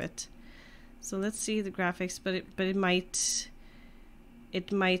the heck of it. So let's see the graphics, but it might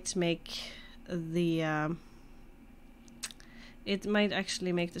make the it might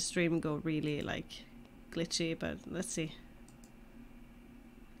actually make the stream go really like glitchy, but let's see.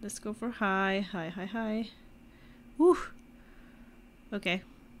 Let's go for high. Woo! Okay.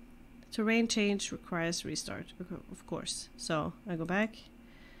 Terrain change requires restart, of course. So I go back,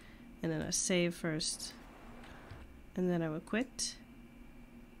 and then I save first, and then I will quit.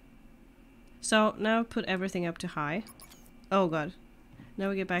 So now put everything up to high. Oh god. Now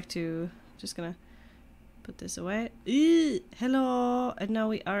we get back to, just gonna put this away. Hello! And now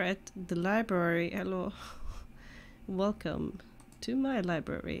we are at the library. Hello. Welcome to my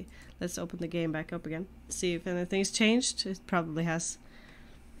library. Let's open the game back up again. See if anything's changed. It probably has.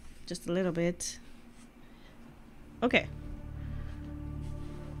 Just a little bit. Okay.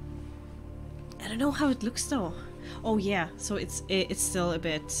 I don't know how it looks though. Oh yeah, so it's still a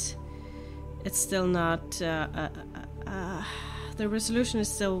bit. It's still not. The resolution is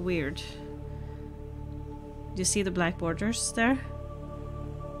still weird. Do you see the black borders there?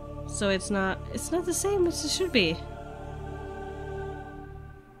 So it's not the same as it should be.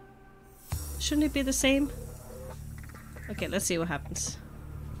 Shouldn't it be the same? Okay, let's see what happens.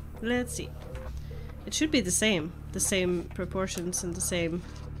 Let's see. It should be the same proportions and the same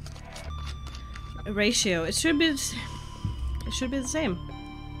ratio. It should be the same.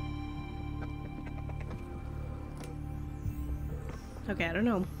 Okay, I don't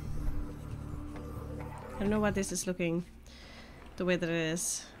know. I don't know why this is looking the way that it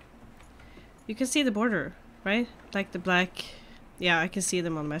is. You can see the border, right? Like the black. Yeah, I can see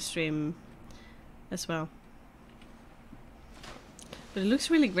them on my stream as well. But it looks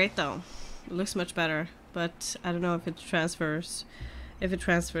really great though. It looks much better, but I don't know if it transfers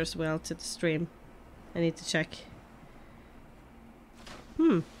well to the stream. I need to check.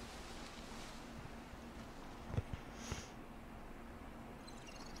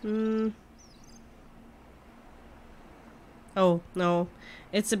 Oh, no.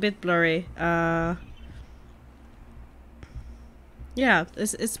 It's a bit blurry. Yeah,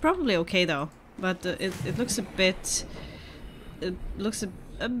 it's probably okay though, but it looks a bit. It looks a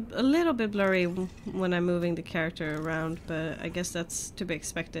little bit blurry when I'm moving the character around, but I guess that's to be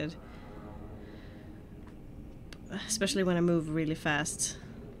expected. Especially when I move really fast.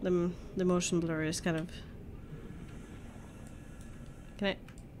 The motion blur is kind of... Can I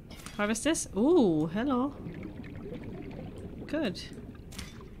harvest this? Ooh, hello. Good.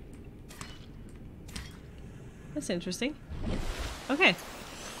 That's interesting. Okay.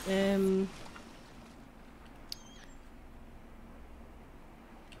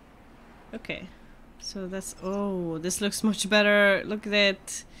 Okay. So that's... Oh, this looks much better. Look at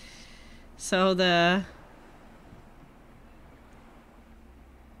it. So the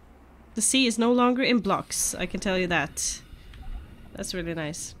sea is no longer in blocks. I can tell you that. That's really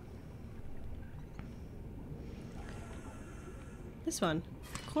nice. This one.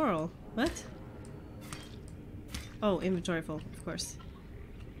 Coral. What? Oh, inventory full, of course.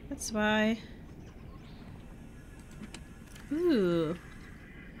 That's why. Ooh.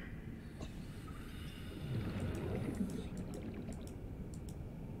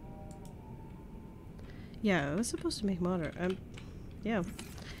 Yeah, I was supposed to make water. Yeah.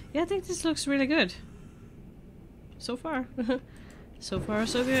 Yeah, I think this looks really good. So far. So far,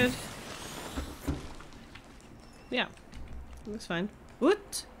 so good. Yeah. Looks fine.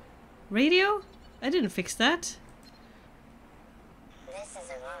 What? Radio? I didn't fix that. This is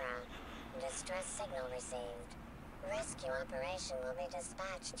Aurora. Distress signal received. Rescue operation will be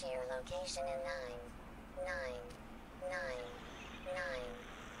dispatched to your location in 9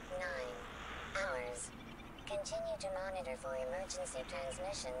 hours. Continue to monitor for emergency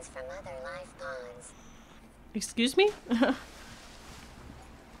transmissions from other life pods. Excuse me?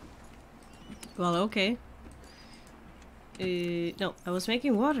 Well, okay. No, I was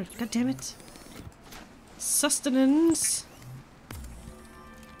making water. God damn it. Sustenance.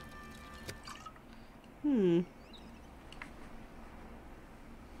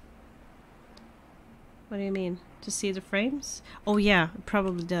 What do you mean? To see the frames? Oh yeah, it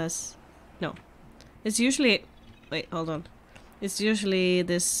probably does. No. It's usually... Wait, hold on. It's usually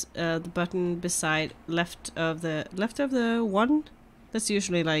this, the button beside left of the one. That's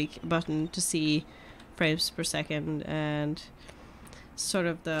usually like a button to see frames per second and sort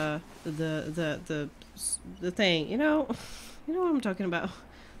of the thing, you know what I'm talking about.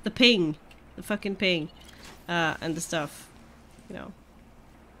 The ping. The fucking ping. And the stuff. You know.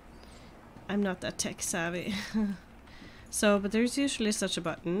 I'm not that tech savvy. So, but there's usually such a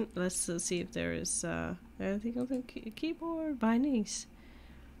button. Let's see if there is anything on the keyboard bindings.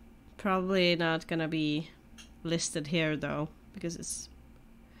 Probably not gonna be listed here though, because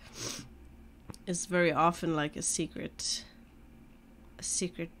it's very often like a secret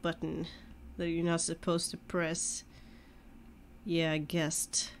button that you're not supposed to press. Yeah, I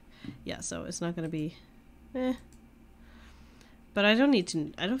guessed. Yeah, so it's not gonna be but I don't need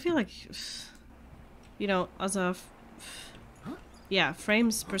to. I don't feel like, you know, as of yeah,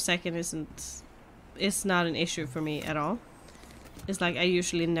 frames per second is not an issue for me at all. It's like I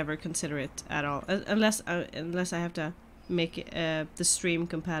usually never consider it at all, unless I have to make the stream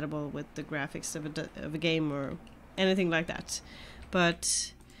compatible with the graphics of a game or anything like that.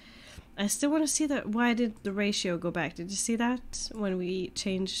 But I still want to see that. Why did the ratio go back? Did you see that when we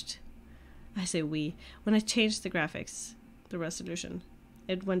changed? I say we. When I changed the graphics, the resolution,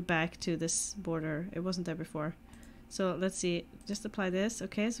 it went back to this border. It wasn't there before. So let's see. Just apply this.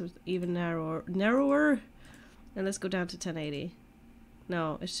 Okay, so it's even narrower. And let's go down to 1080.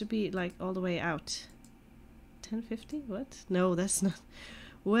 No, it should be like all the way out. 1050? What? No, that's not.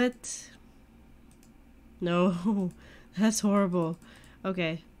 What? No, that's horrible.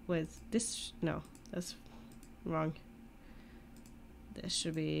 Okay, wait. This. No, that's wrong. This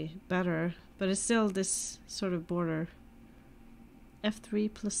should be better. But it's still this sort of border.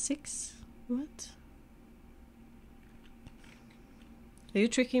 F3 plus 6? What? Are you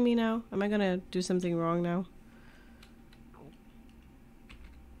tricking me now? Am I gonna do something wrong now?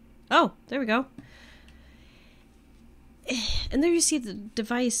 Oh, there we go. And there you see the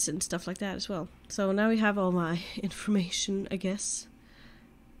device and stuff like that as well. So now we have all my information, I guess.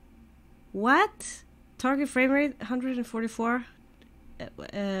 What? Target frame rate 144?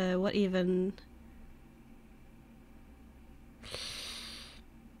 What even?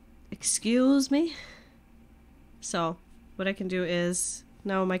 Excuse me? So, what I can do is,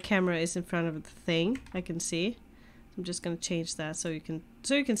 now my camera is in front of the thing, I can see. I'm just gonna change that so you can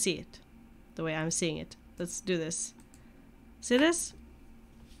see it the way I'm seeing it. Let's do this. See this?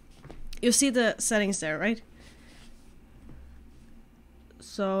 You see the settings there, right?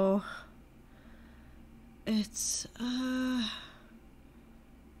 So it's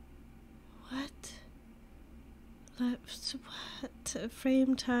what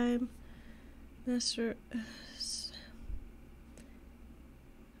frame time, master.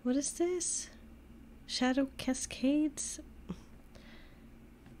 What is this? Shadow cascades?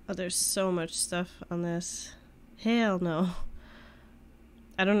 Oh, there's so much stuff on this. Hell no.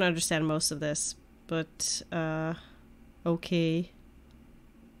 I don't understand most of this, but okay.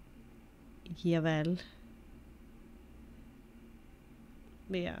 Javel.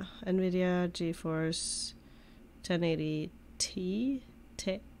 But yeah, NVIDIA GeForce 1080 Ti.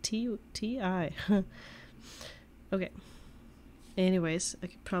 T-I. Okay. Anyways, I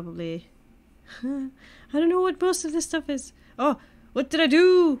could probably... I don't know what most of this stuff is. Oh, what did I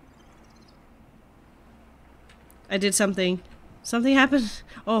do? I did something. Something happened.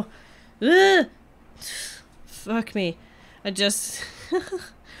 Oh. Ugh. Fuck me. I just...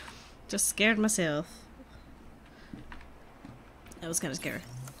 just scared myself. That was kind of scary.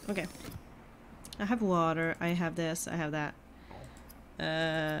 Okay. I have water. I have this. I have that.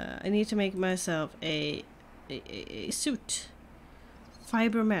 I need to make myself a suit.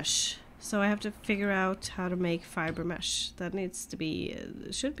 Fiber mesh. So I have to figure out how to make fiber mesh. That needs to be...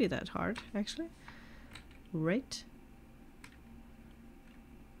 shouldn't be that hard, actually. Right?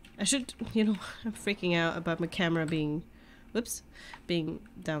 I should... You know, I'm freaking out about my camera being... Whoops. Being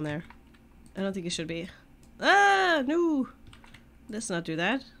down there. I don't think it should be. Ah! No! Let's not do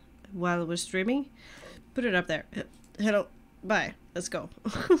that while we're streaming. Put it up there. Hello. Bye. Let's go.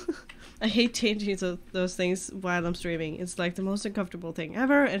 I hate changing those things while I'm streaming. It's like the most uncomfortable thing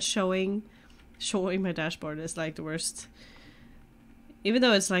ever, and showing my dashboard is like the worst. Even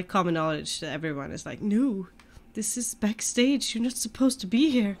though it's like common knowledge that everyone is like, no, this is backstage. You're not supposed to be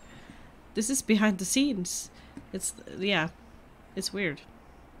here. This is behind the scenes. It's, yeah, it's weird.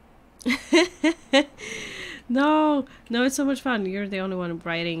 No, it's so much fun. You're the only one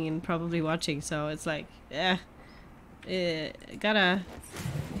writing and probably watching, so it's like, gotta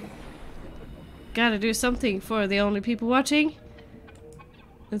do something for the only people watching.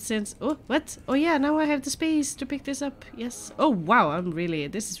 And since, oh, what? Oh yeah, now I have the space to pick this up. Yes. Oh wow,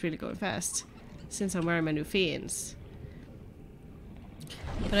 this is really going fast. Since I'm wearing my new fins.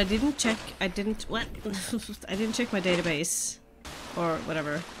 But I didn't check my database or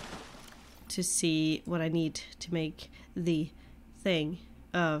whatever to see what I need to make the thing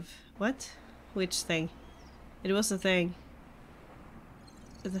of what? Which thing? It was the thing.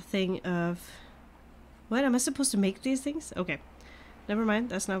 The thing of... What? Am I supposed to make these things? Okay. Never mind.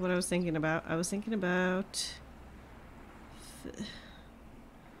 That's not what I was thinking about. I was thinking about...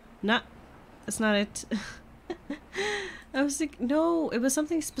 That's not it. I was thinking... No, it was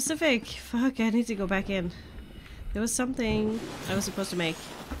something specific. Fuck, I need to go back in. There was something I was supposed to make.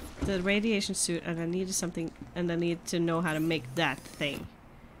 The radiation suit, and I needed something, and I need to know how to make that thing.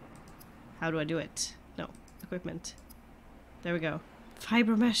 How do I do it? No. Equipment. There we go.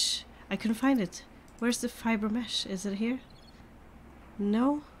 Fiber mesh. I couldn't find it. Where's the fiber mesh? Is it here?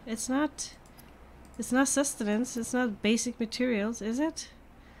 No, it's not. It's not sustenance. It's not basic materials, is it?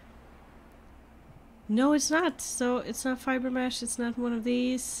 No, it's not. So it's not fiber mesh. It's not one of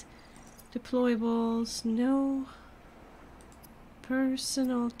these. Deployables. No.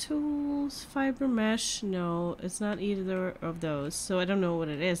 Personal tools. Fiber mesh. No, it's not either of those. So I don't know what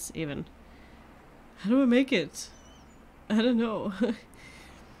it is even. How do I make it? I don't know.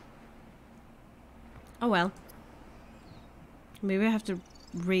 Oh well. Maybe I have to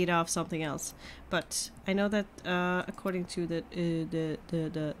read off something else. But I know that according to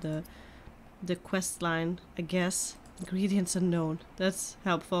the quest line, I guess, ingredients unknown. That's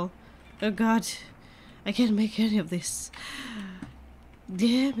helpful. Oh god, I can't make any of this.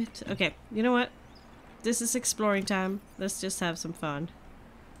 Damn it. Okay, you know what? This is exploring time. Let's just have some fun.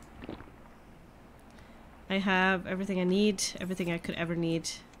 I have everything I need, everything I could ever need.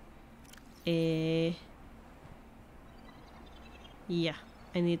 Yeah,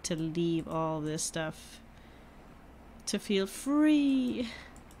 I need to leave all this stuff to feel free.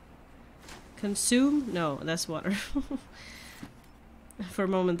 Consume? No, that's water. For a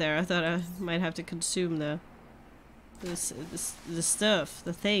moment there, I thought I might have to consume the stuff,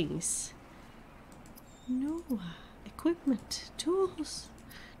 the things. No, equipment, tools,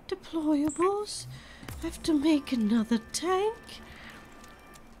 deployables. I have to make another tank.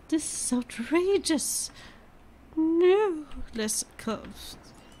 This is outrageous. No, let's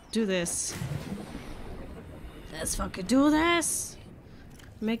do this. Let's fucking do this.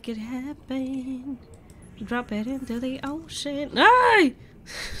 Make it happen. Drop it into the ocean. Ay!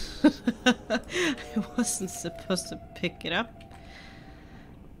 I wasn't supposed to pick it up.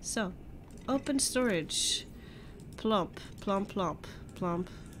 So, open storage. Plump, plump, plump, plump.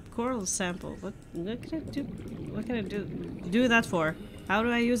 Coral sample. What can I do? What can I do that for? How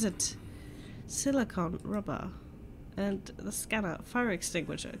do I use it? Silicon rubber. And the scanner. Fire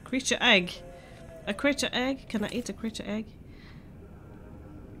extinguisher. Creature egg. A creature egg? Can I eat a creature egg?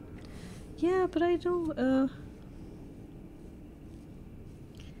 Yeah, but I don't,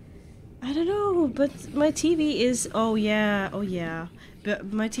 I don't know, but my TV is, oh yeah,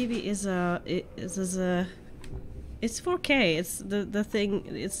 but my TV is, it's 4K, it's the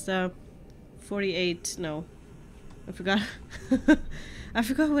thing, it's the 48, no, I forgot, I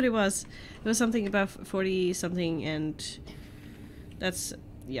forgot what it was. It was something about 40 something, and that's,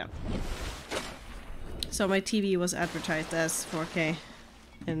 yeah. So my TV was advertised as 4K,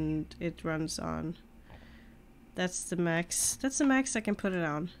 and it runs on. That's the max. That's the max I can put it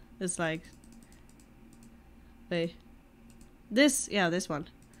on. It's like, wait, this, yeah, this one.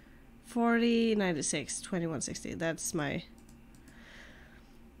 4096 2160. That's my.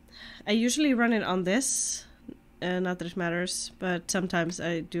 I usually run it on this. Not that it matters, but sometimes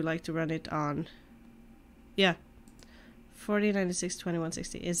I do like to run it on. Yeah, 4096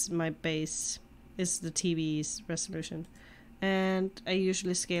 2160 is my base. Is the TV's resolution, and I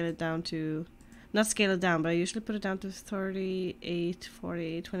usually scale it down to. Not scale it down, but I usually put it down to 38,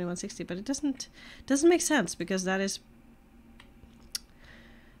 40, 2160. But it doesn't make sense because that is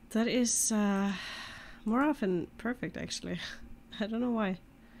more often perfect actually. I don't know why.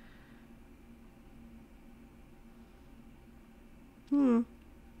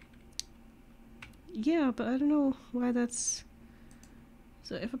 Yeah, but I don't know why that's.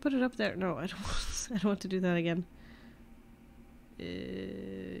 So if I put it up there, no, I don't want to do that again.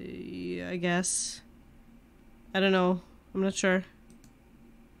 Yeah, I guess. I don't know. I'm not sure.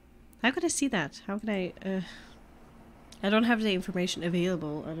 How could I see that? How can I? I don't have the information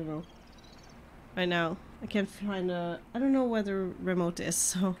available. I don't know. Right now, I can't find a. I don't know where the remote is.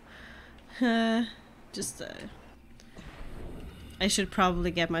 So, just. I should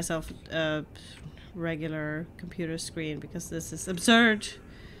probably get myself a regular computer screen because this is absurd.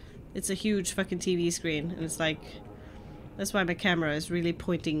 It's a huge fucking TV screen, and it's like. That's why my camera is really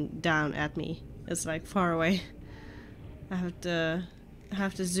pointing down at me. It's like far away. I have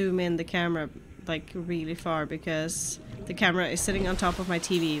to zoom in the camera like really far because the camera is sitting on top of my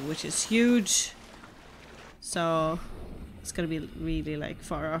TV, which is huge. So it's gonna be really like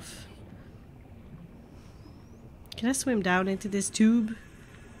far off. Can I swim down into this tube?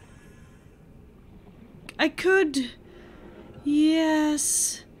 I could!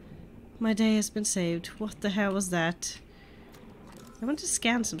 Yes! My day has been saved. What the hell was that? I want to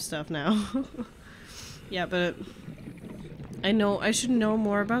scan some stuff now. Yeah, but I know I should know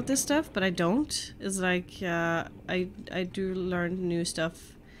more about this stuff, but I don't. It's like I do learn new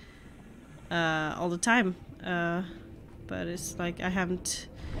stuff all the time, but it's like I haven't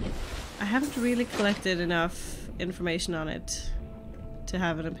really collected enough information on it to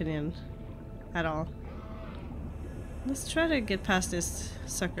have an opinion at all. Let's try to get past this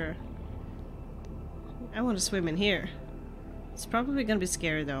sucker. I want to swim in here. It's probably gonna be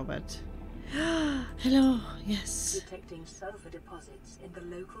scary though, but. Hello, yes. Detecting sulfur deposits in the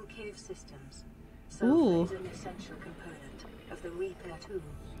local cave systems. Sulfur is an essential component of the repair tool.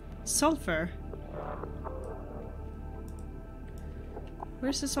 Sulfur?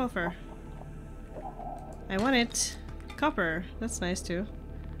 Where's the sulfur? I want it. Copper. That's nice too.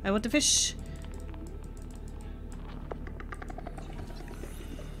 I want the fish.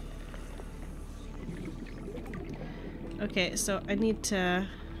 Okay, so I need to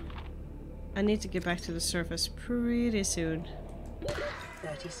get back to the surface pretty soon.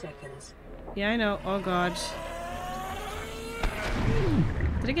 30 seconds. Yeah, I know. Oh god.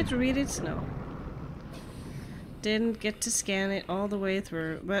 Did I get to read it? No. Didn't get to scan it all the way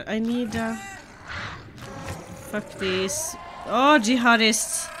through, but I need fuck these. Oh,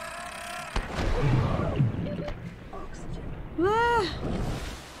 jihadists. Ah!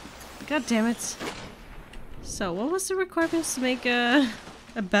 God damn it. So, what was the requirements to make a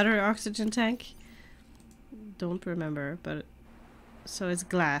better oxygen tank? Don't remember, but so it's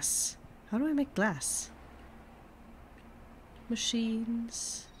glass. How do I make glass?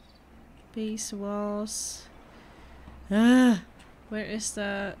 Machines, base walls. Where is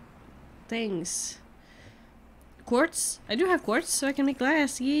the things? Quartz? I do have quartz, so I can make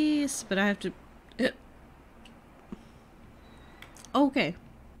glass. Yes, but I have to. Okay,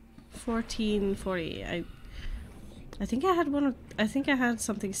 1440. I think I had one of. I think I had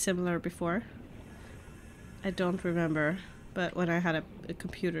something similar before. I don't remember, but when I had a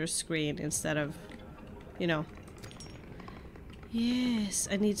computer screen instead of, you know. Yes,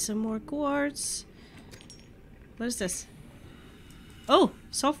 I need some more quartz. What is this? Oh,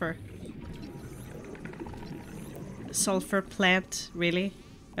 sulfur. Sulfur plant, really?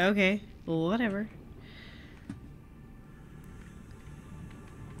 Okay, whatever.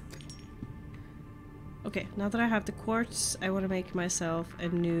 Okay, now that I have the quartz, I want to make myself a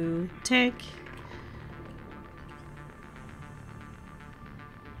new tank.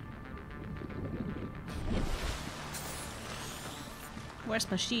 Where's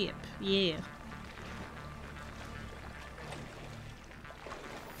my ship? Yeah.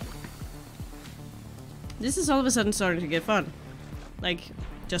 This is all of a sudden starting to get fun. Like,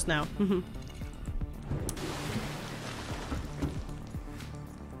 just now.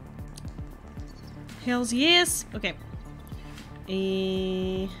 Hells yes! Okay.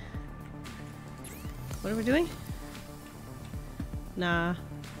 What are we doing? Nah.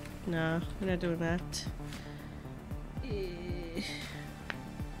 Nah, we're not doing that.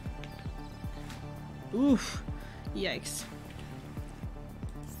 Oof. Yikes.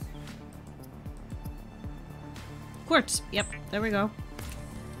 Quartz. Yep, there we go.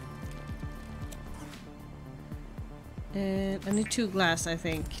 And I need 2 glass, I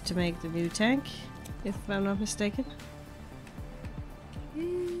think, to make the new tank, if I'm not mistaken.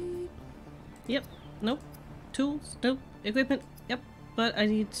 Yep. Nope. Tools. Nope. Equipment. Yep. But I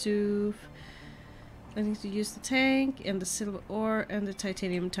need to use the tank and the silver ore and the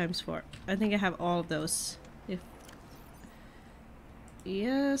titanium ×4. I think I have all of those. If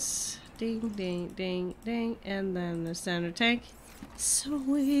yes, ding, ding, ding, ding, and then the standard tank.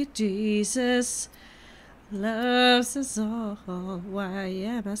 Sweet Jesus loves us all. Why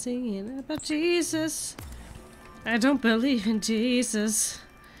am I singing about Jesus? I don't believe in Jesus.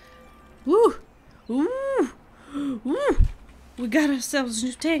 Woo! Woo! Woo! We got ourselves a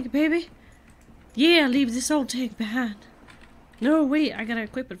new tank, baby. Yeah, leave this old tank behind. No, wait, I gotta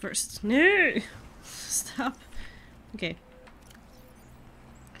equip it first. No! Stop. Okay.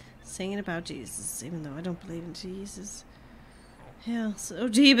 Singing about Jesus, even though I don't believe in Jesus. Hell, so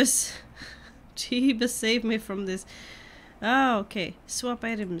Jeebus. Jeebus, save me from this. Oh, okay. Swap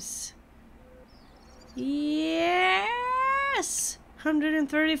items. Yes!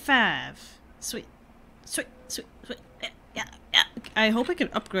 135. Sweet. Sweet, sweet, sweet. Yeah, yeah. I hope I can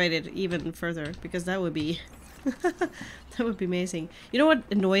upgrade it even further, because that would be that would be amazing. You know what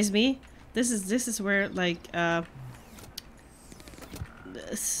annoys me? This is where like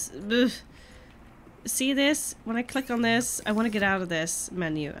see this? When I click on this, I want to get out of this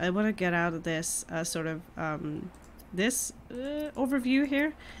menu. I want to get out of this sort of this overview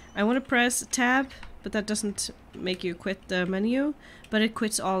here. I want to press tab, but that doesn't make you quit the menu, but it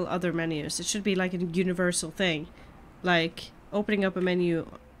quits all other menus. It should be like a universal thing, like opening up a menu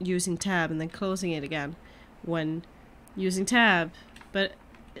using tab and then closing it again when using tab. But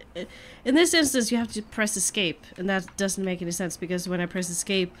in this instance you have to press escape, and that doesn't make any sense, because when I press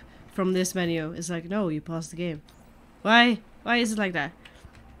escape from this menu, it's like, no, you pause the game. Why is it like that?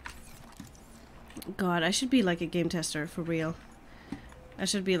 God, I should be like a game tester for real. I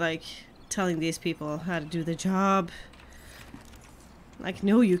should be like telling these people how to do the job. Like,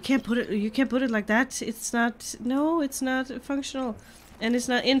 no, you can't put it like that. It's not, no, it's not functional, and it's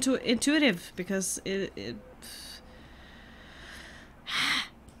not intuitive, because it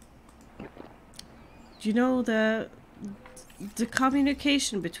you know, the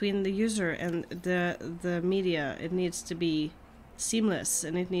communication between the user and the media, it needs to be seamless,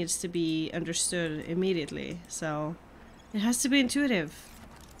 and it needs to be understood immediately. So it has to be intuitive,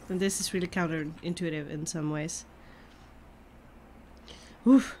 and this is really counterintuitive in some ways.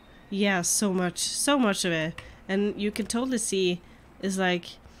 Oof, yeah, so much of it, and you can totally see is like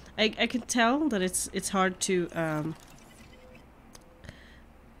I can tell that it's hard to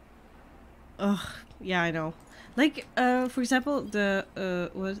oh yeah, I know. Like for example, the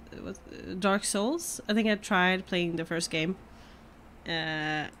what Dark Souls. I think I tried playing the first game.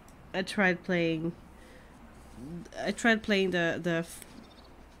 I tried playing the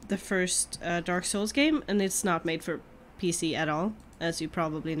first Dark Souls game, and it's not made for PC at all, as you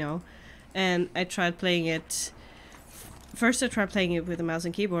probably know. And I tried playing it. First I tried playing it with a mouse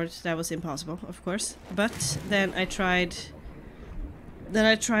and keyboard. That was impossible, of course. But then I tried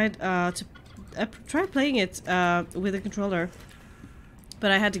playing it with a controller,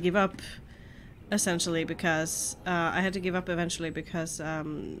 but I had to give up essentially because my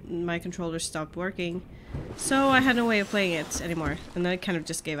controller stopped working, so I had no way of playing it anymore, and I kind of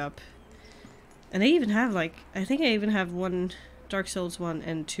just gave up. And I even have I think I even have one Dark Souls 1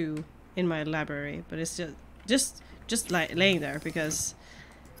 and 2 in my library, but it's just laying there because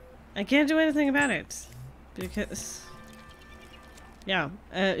I can't do anything about it, because yeah,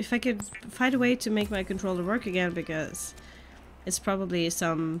 if I could find a way to make my controller work again, because it's probably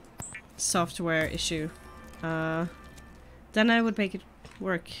some software issue, then I would make it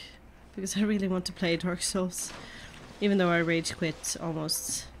work, because I really want to play Dark Souls, even though I rage quit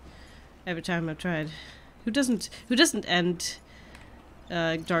almost every time I've tried. Who doesn't end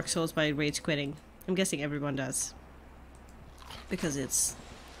Dark Souls by rage quitting? I'm guessing everyone does, because it's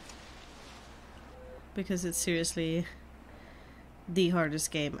seriously the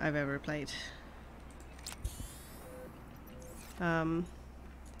hardest game I've ever played.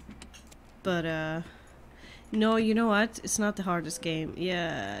 But No, you know what? It's not the hardest game.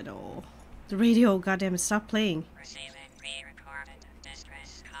 Yeah, no. The radio, goddamn it, stop playing. Receiving pre-recorded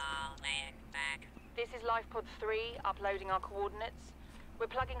distress call, laying back. This is Lifepod 3, uploading our coordinates. We're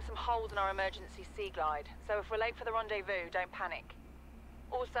plugging some holes in our emergency sea glide, so if we're late for the rendezvous, don't panic.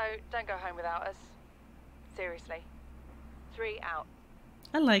 Also, don't go home without us. Seriously. 3 out.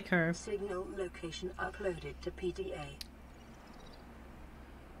 I like her. Signal location uploaded to PDA.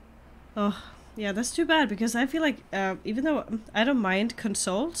 Oh, yeah, that's too bad because I feel like even though I don't mind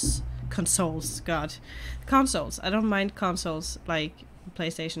consoles, I don't mind consoles like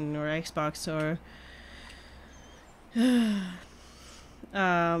PlayStation or Xbox or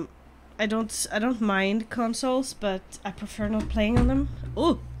I don't mind consoles, but I prefer not playing on them.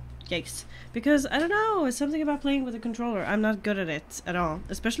 Oh, yikes! Because I don't know, it's something about playing with a controller. I'm not good at it at all,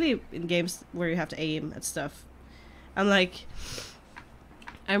 especially in games where you have to aim at stuff. I'm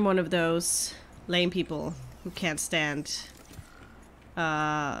one of those lame people who can't stand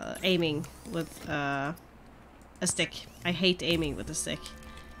aiming with a stick. I hate aiming with a stick.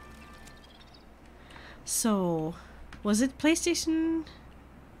 So, was it PlayStation?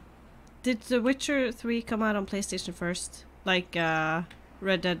 Did The Witcher 3 come out on PlayStation first? Like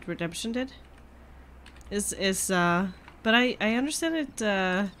Red Dead Redemption did? But I understand it.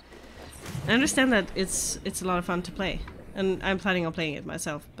 I understand that it's a lot of fun to play. And I'm planning on playing it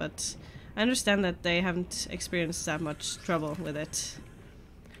myself, but I understand that they haven't experienced that much trouble with it.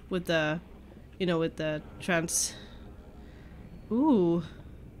 With the, with the trans... Ooh.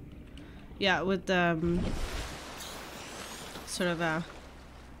 Yeah, with the, sort of,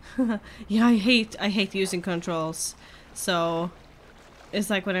 yeah, I hate using controls. So, it's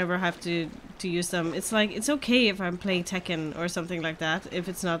like whenever I have to use them, it's like, it's okay if I'm playing Tekken or something like that, if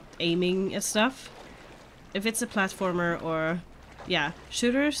it's not aiming at stuff. If it's a platformer or, yeah,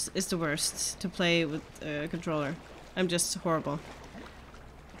 shooters is the worst to play with a controller. I'm just horrible.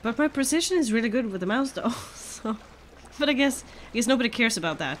 But my precision is really good with the mouse though, so... But I guess nobody cares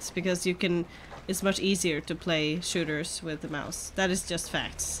about that, because it's much easier to play shooters with the mouse. That is just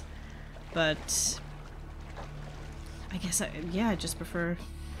facts. But... I guess I just prefer...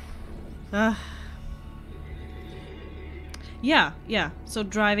 Yeah. So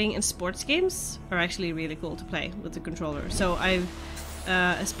driving and sports games are actually really cool to play with the controller. So I've,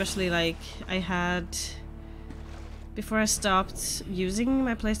 especially like I had, before I stopped using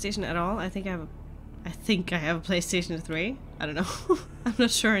my PlayStation at all, I think I have a PlayStation 3. I don't know. I'm not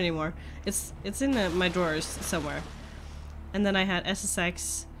sure anymore. It's in my drawers somewhere. And then I had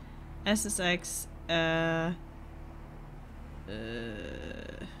SSX,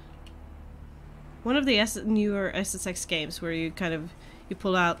 one of the newer SSX games where you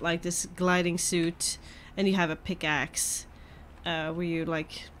pull out like this gliding suit and you have a pickaxe, where you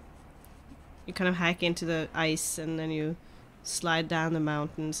kind of hack into the ice and then you slide down the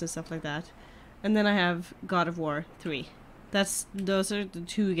mountains and stuff like that. And then I have God of War 3. Those are the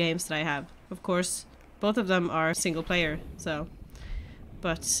 2 games that I have. Of course, both of them are single player, so.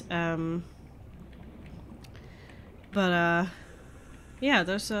 But yeah,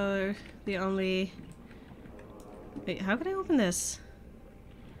 those are the only... Wait, how can I open this?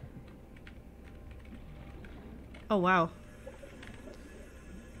 Oh, wow.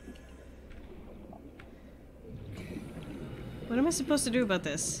 What am I supposed to do about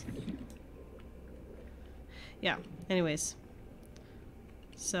this? Yeah, anyways.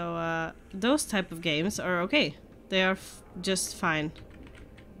 So, those type of games are okay. They are just fine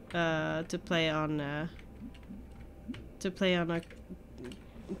to play on a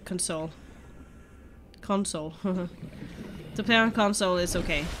console. To play on console is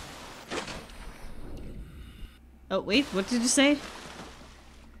okay. Oh wait, what did you say?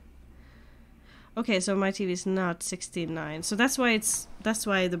 Okay, so my TV is not 16:9, so that's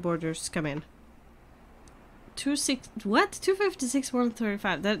why the borders come in. 256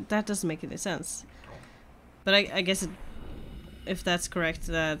 135. That doesn't make any sense. But I guess if that's correct,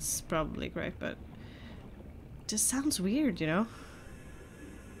 that's probably correct. But it just sounds weird, you know.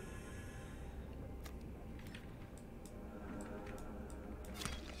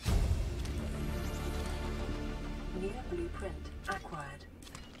 New blueprint acquired.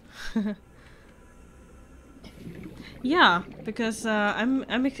 Yeah, because I'm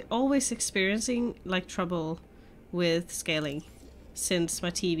always experiencing like trouble with scaling, since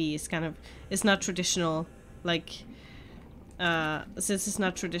my TV is it's not traditional, like since it's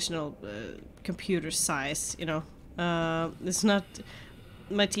not traditional computer size, you know. It's not.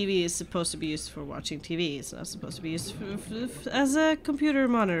 My TV is supposed to be used for watching TV. It's not supposed to be used as a computer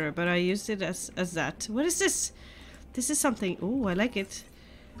monitor, but I used it as that. What is this? This is something. Oh, I like it.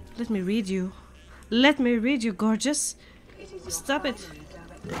 Let me read you. Let me read you, gorgeous. It is your Stop it.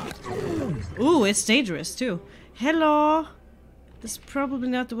 primary directive. Ooh, it's dangerous too. Hello. This is probably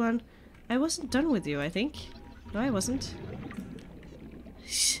not the one. I wasn't done with you, I think. No, I wasn't.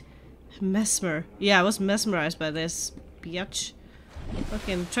 Mesmer. Yeah, I was mesmerized by this biatch.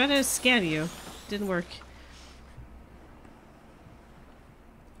 Okay, I'm trying to scan you. Didn't work.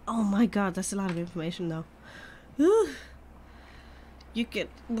 Oh my god, that's a lot of information though. Ooh. You can...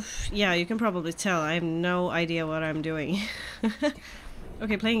 Yeah, you can probably tell. I have no idea what I'm doing.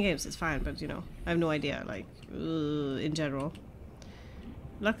 Okay, playing games is fine, but you know, I have no idea, like, in general.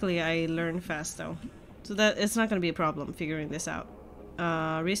 Luckily, I learn fast though. So that it's not gonna be a problem figuring this out.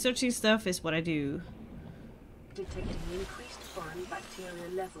 Researching stuff is what I do. Detecting increased foreign bacteria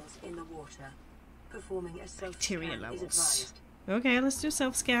levels in the water. Performing a Bacteria self-scan is levels. advised. Okay, let's do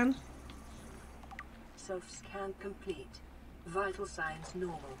self-scan. Self-scan complete. Vital signs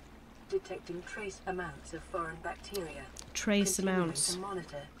normal. Detecting trace amounts of foreign bacteria. Trace Continuing amounts. to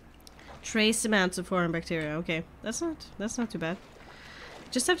monitor. Trace amounts of foreign bacteria. Okay, that's not too bad.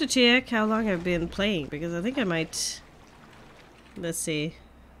 Just have to check how long I've been playing because I think I might. Let's see.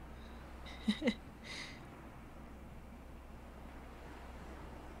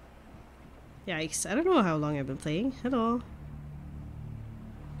 Yikes! I don't know how long I've been playing. Hello.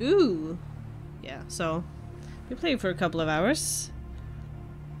 Ooh. Yeah. So, been playing for a couple of hours.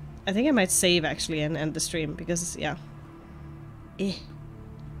 I think I might save actually and end the stream because yeah.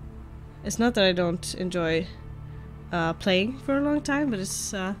 It's not that I don't enjoy playing for a long time, but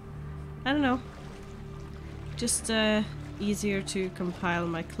it's I don't know, just easier to compile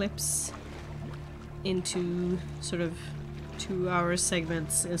my clips into sort of 2-hour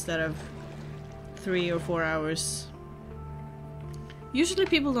segments instead of 3 or 4 hours. Usually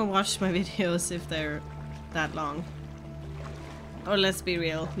people don't watch my videos if they're that long. Or let's be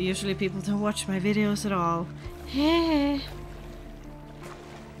real, usually people don't watch my videos at all. Hey,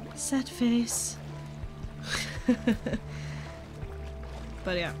 sad face.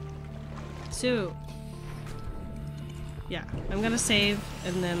 But yeah, so yeah, I'm gonna save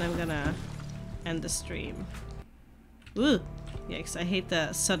and then I'm gonna end the stream. Ooh, yikes! I hate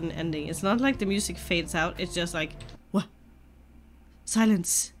the sudden ending. It's not like the music fades out. It's just like what?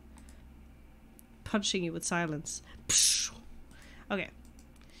 Silence. Punching you with silence. Okay.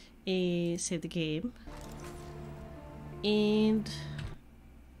 Save the game and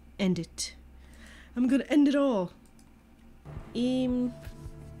end it. I'm gonna end it all.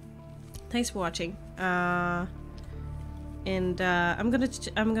 Thanks for watching. And I'm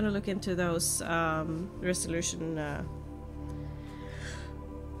gonna look into those resolution.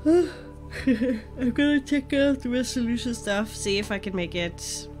 I'm gonna check out the resolution stuff, see if I can make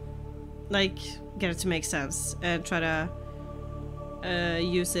it, like, get it to make sense, and try to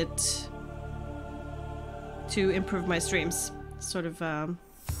use it to improve my streams. Sort of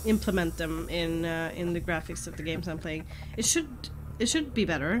implement them in the graphics of the games I'm playing. It should be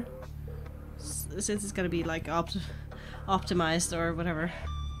better since it's gonna be like optimized or whatever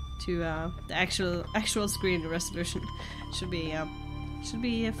to the actual screen resolution. Should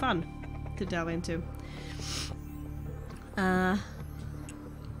be fun to delve into.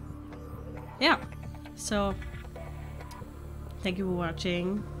 Yeah. So thank you for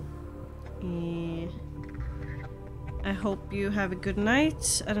watching. I hope you have a good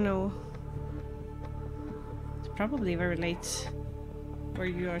night. I don't know. It's probably very late where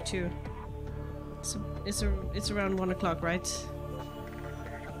you are too. So it's around 1 o'clock, right?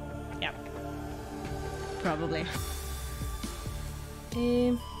 Yeah. Probably.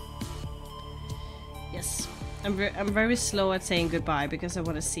 Yes. I'm very slow at saying goodbye because I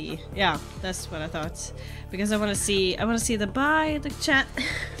want to see. Yeah, that's what I thought. Because I want to see the bye, the chat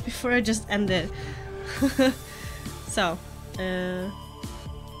before I just end it. So,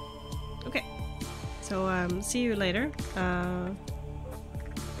 okay. So, see you later.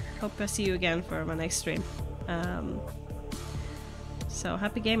 Hope I see you again for my next stream. So,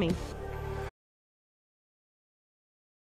 happy gaming.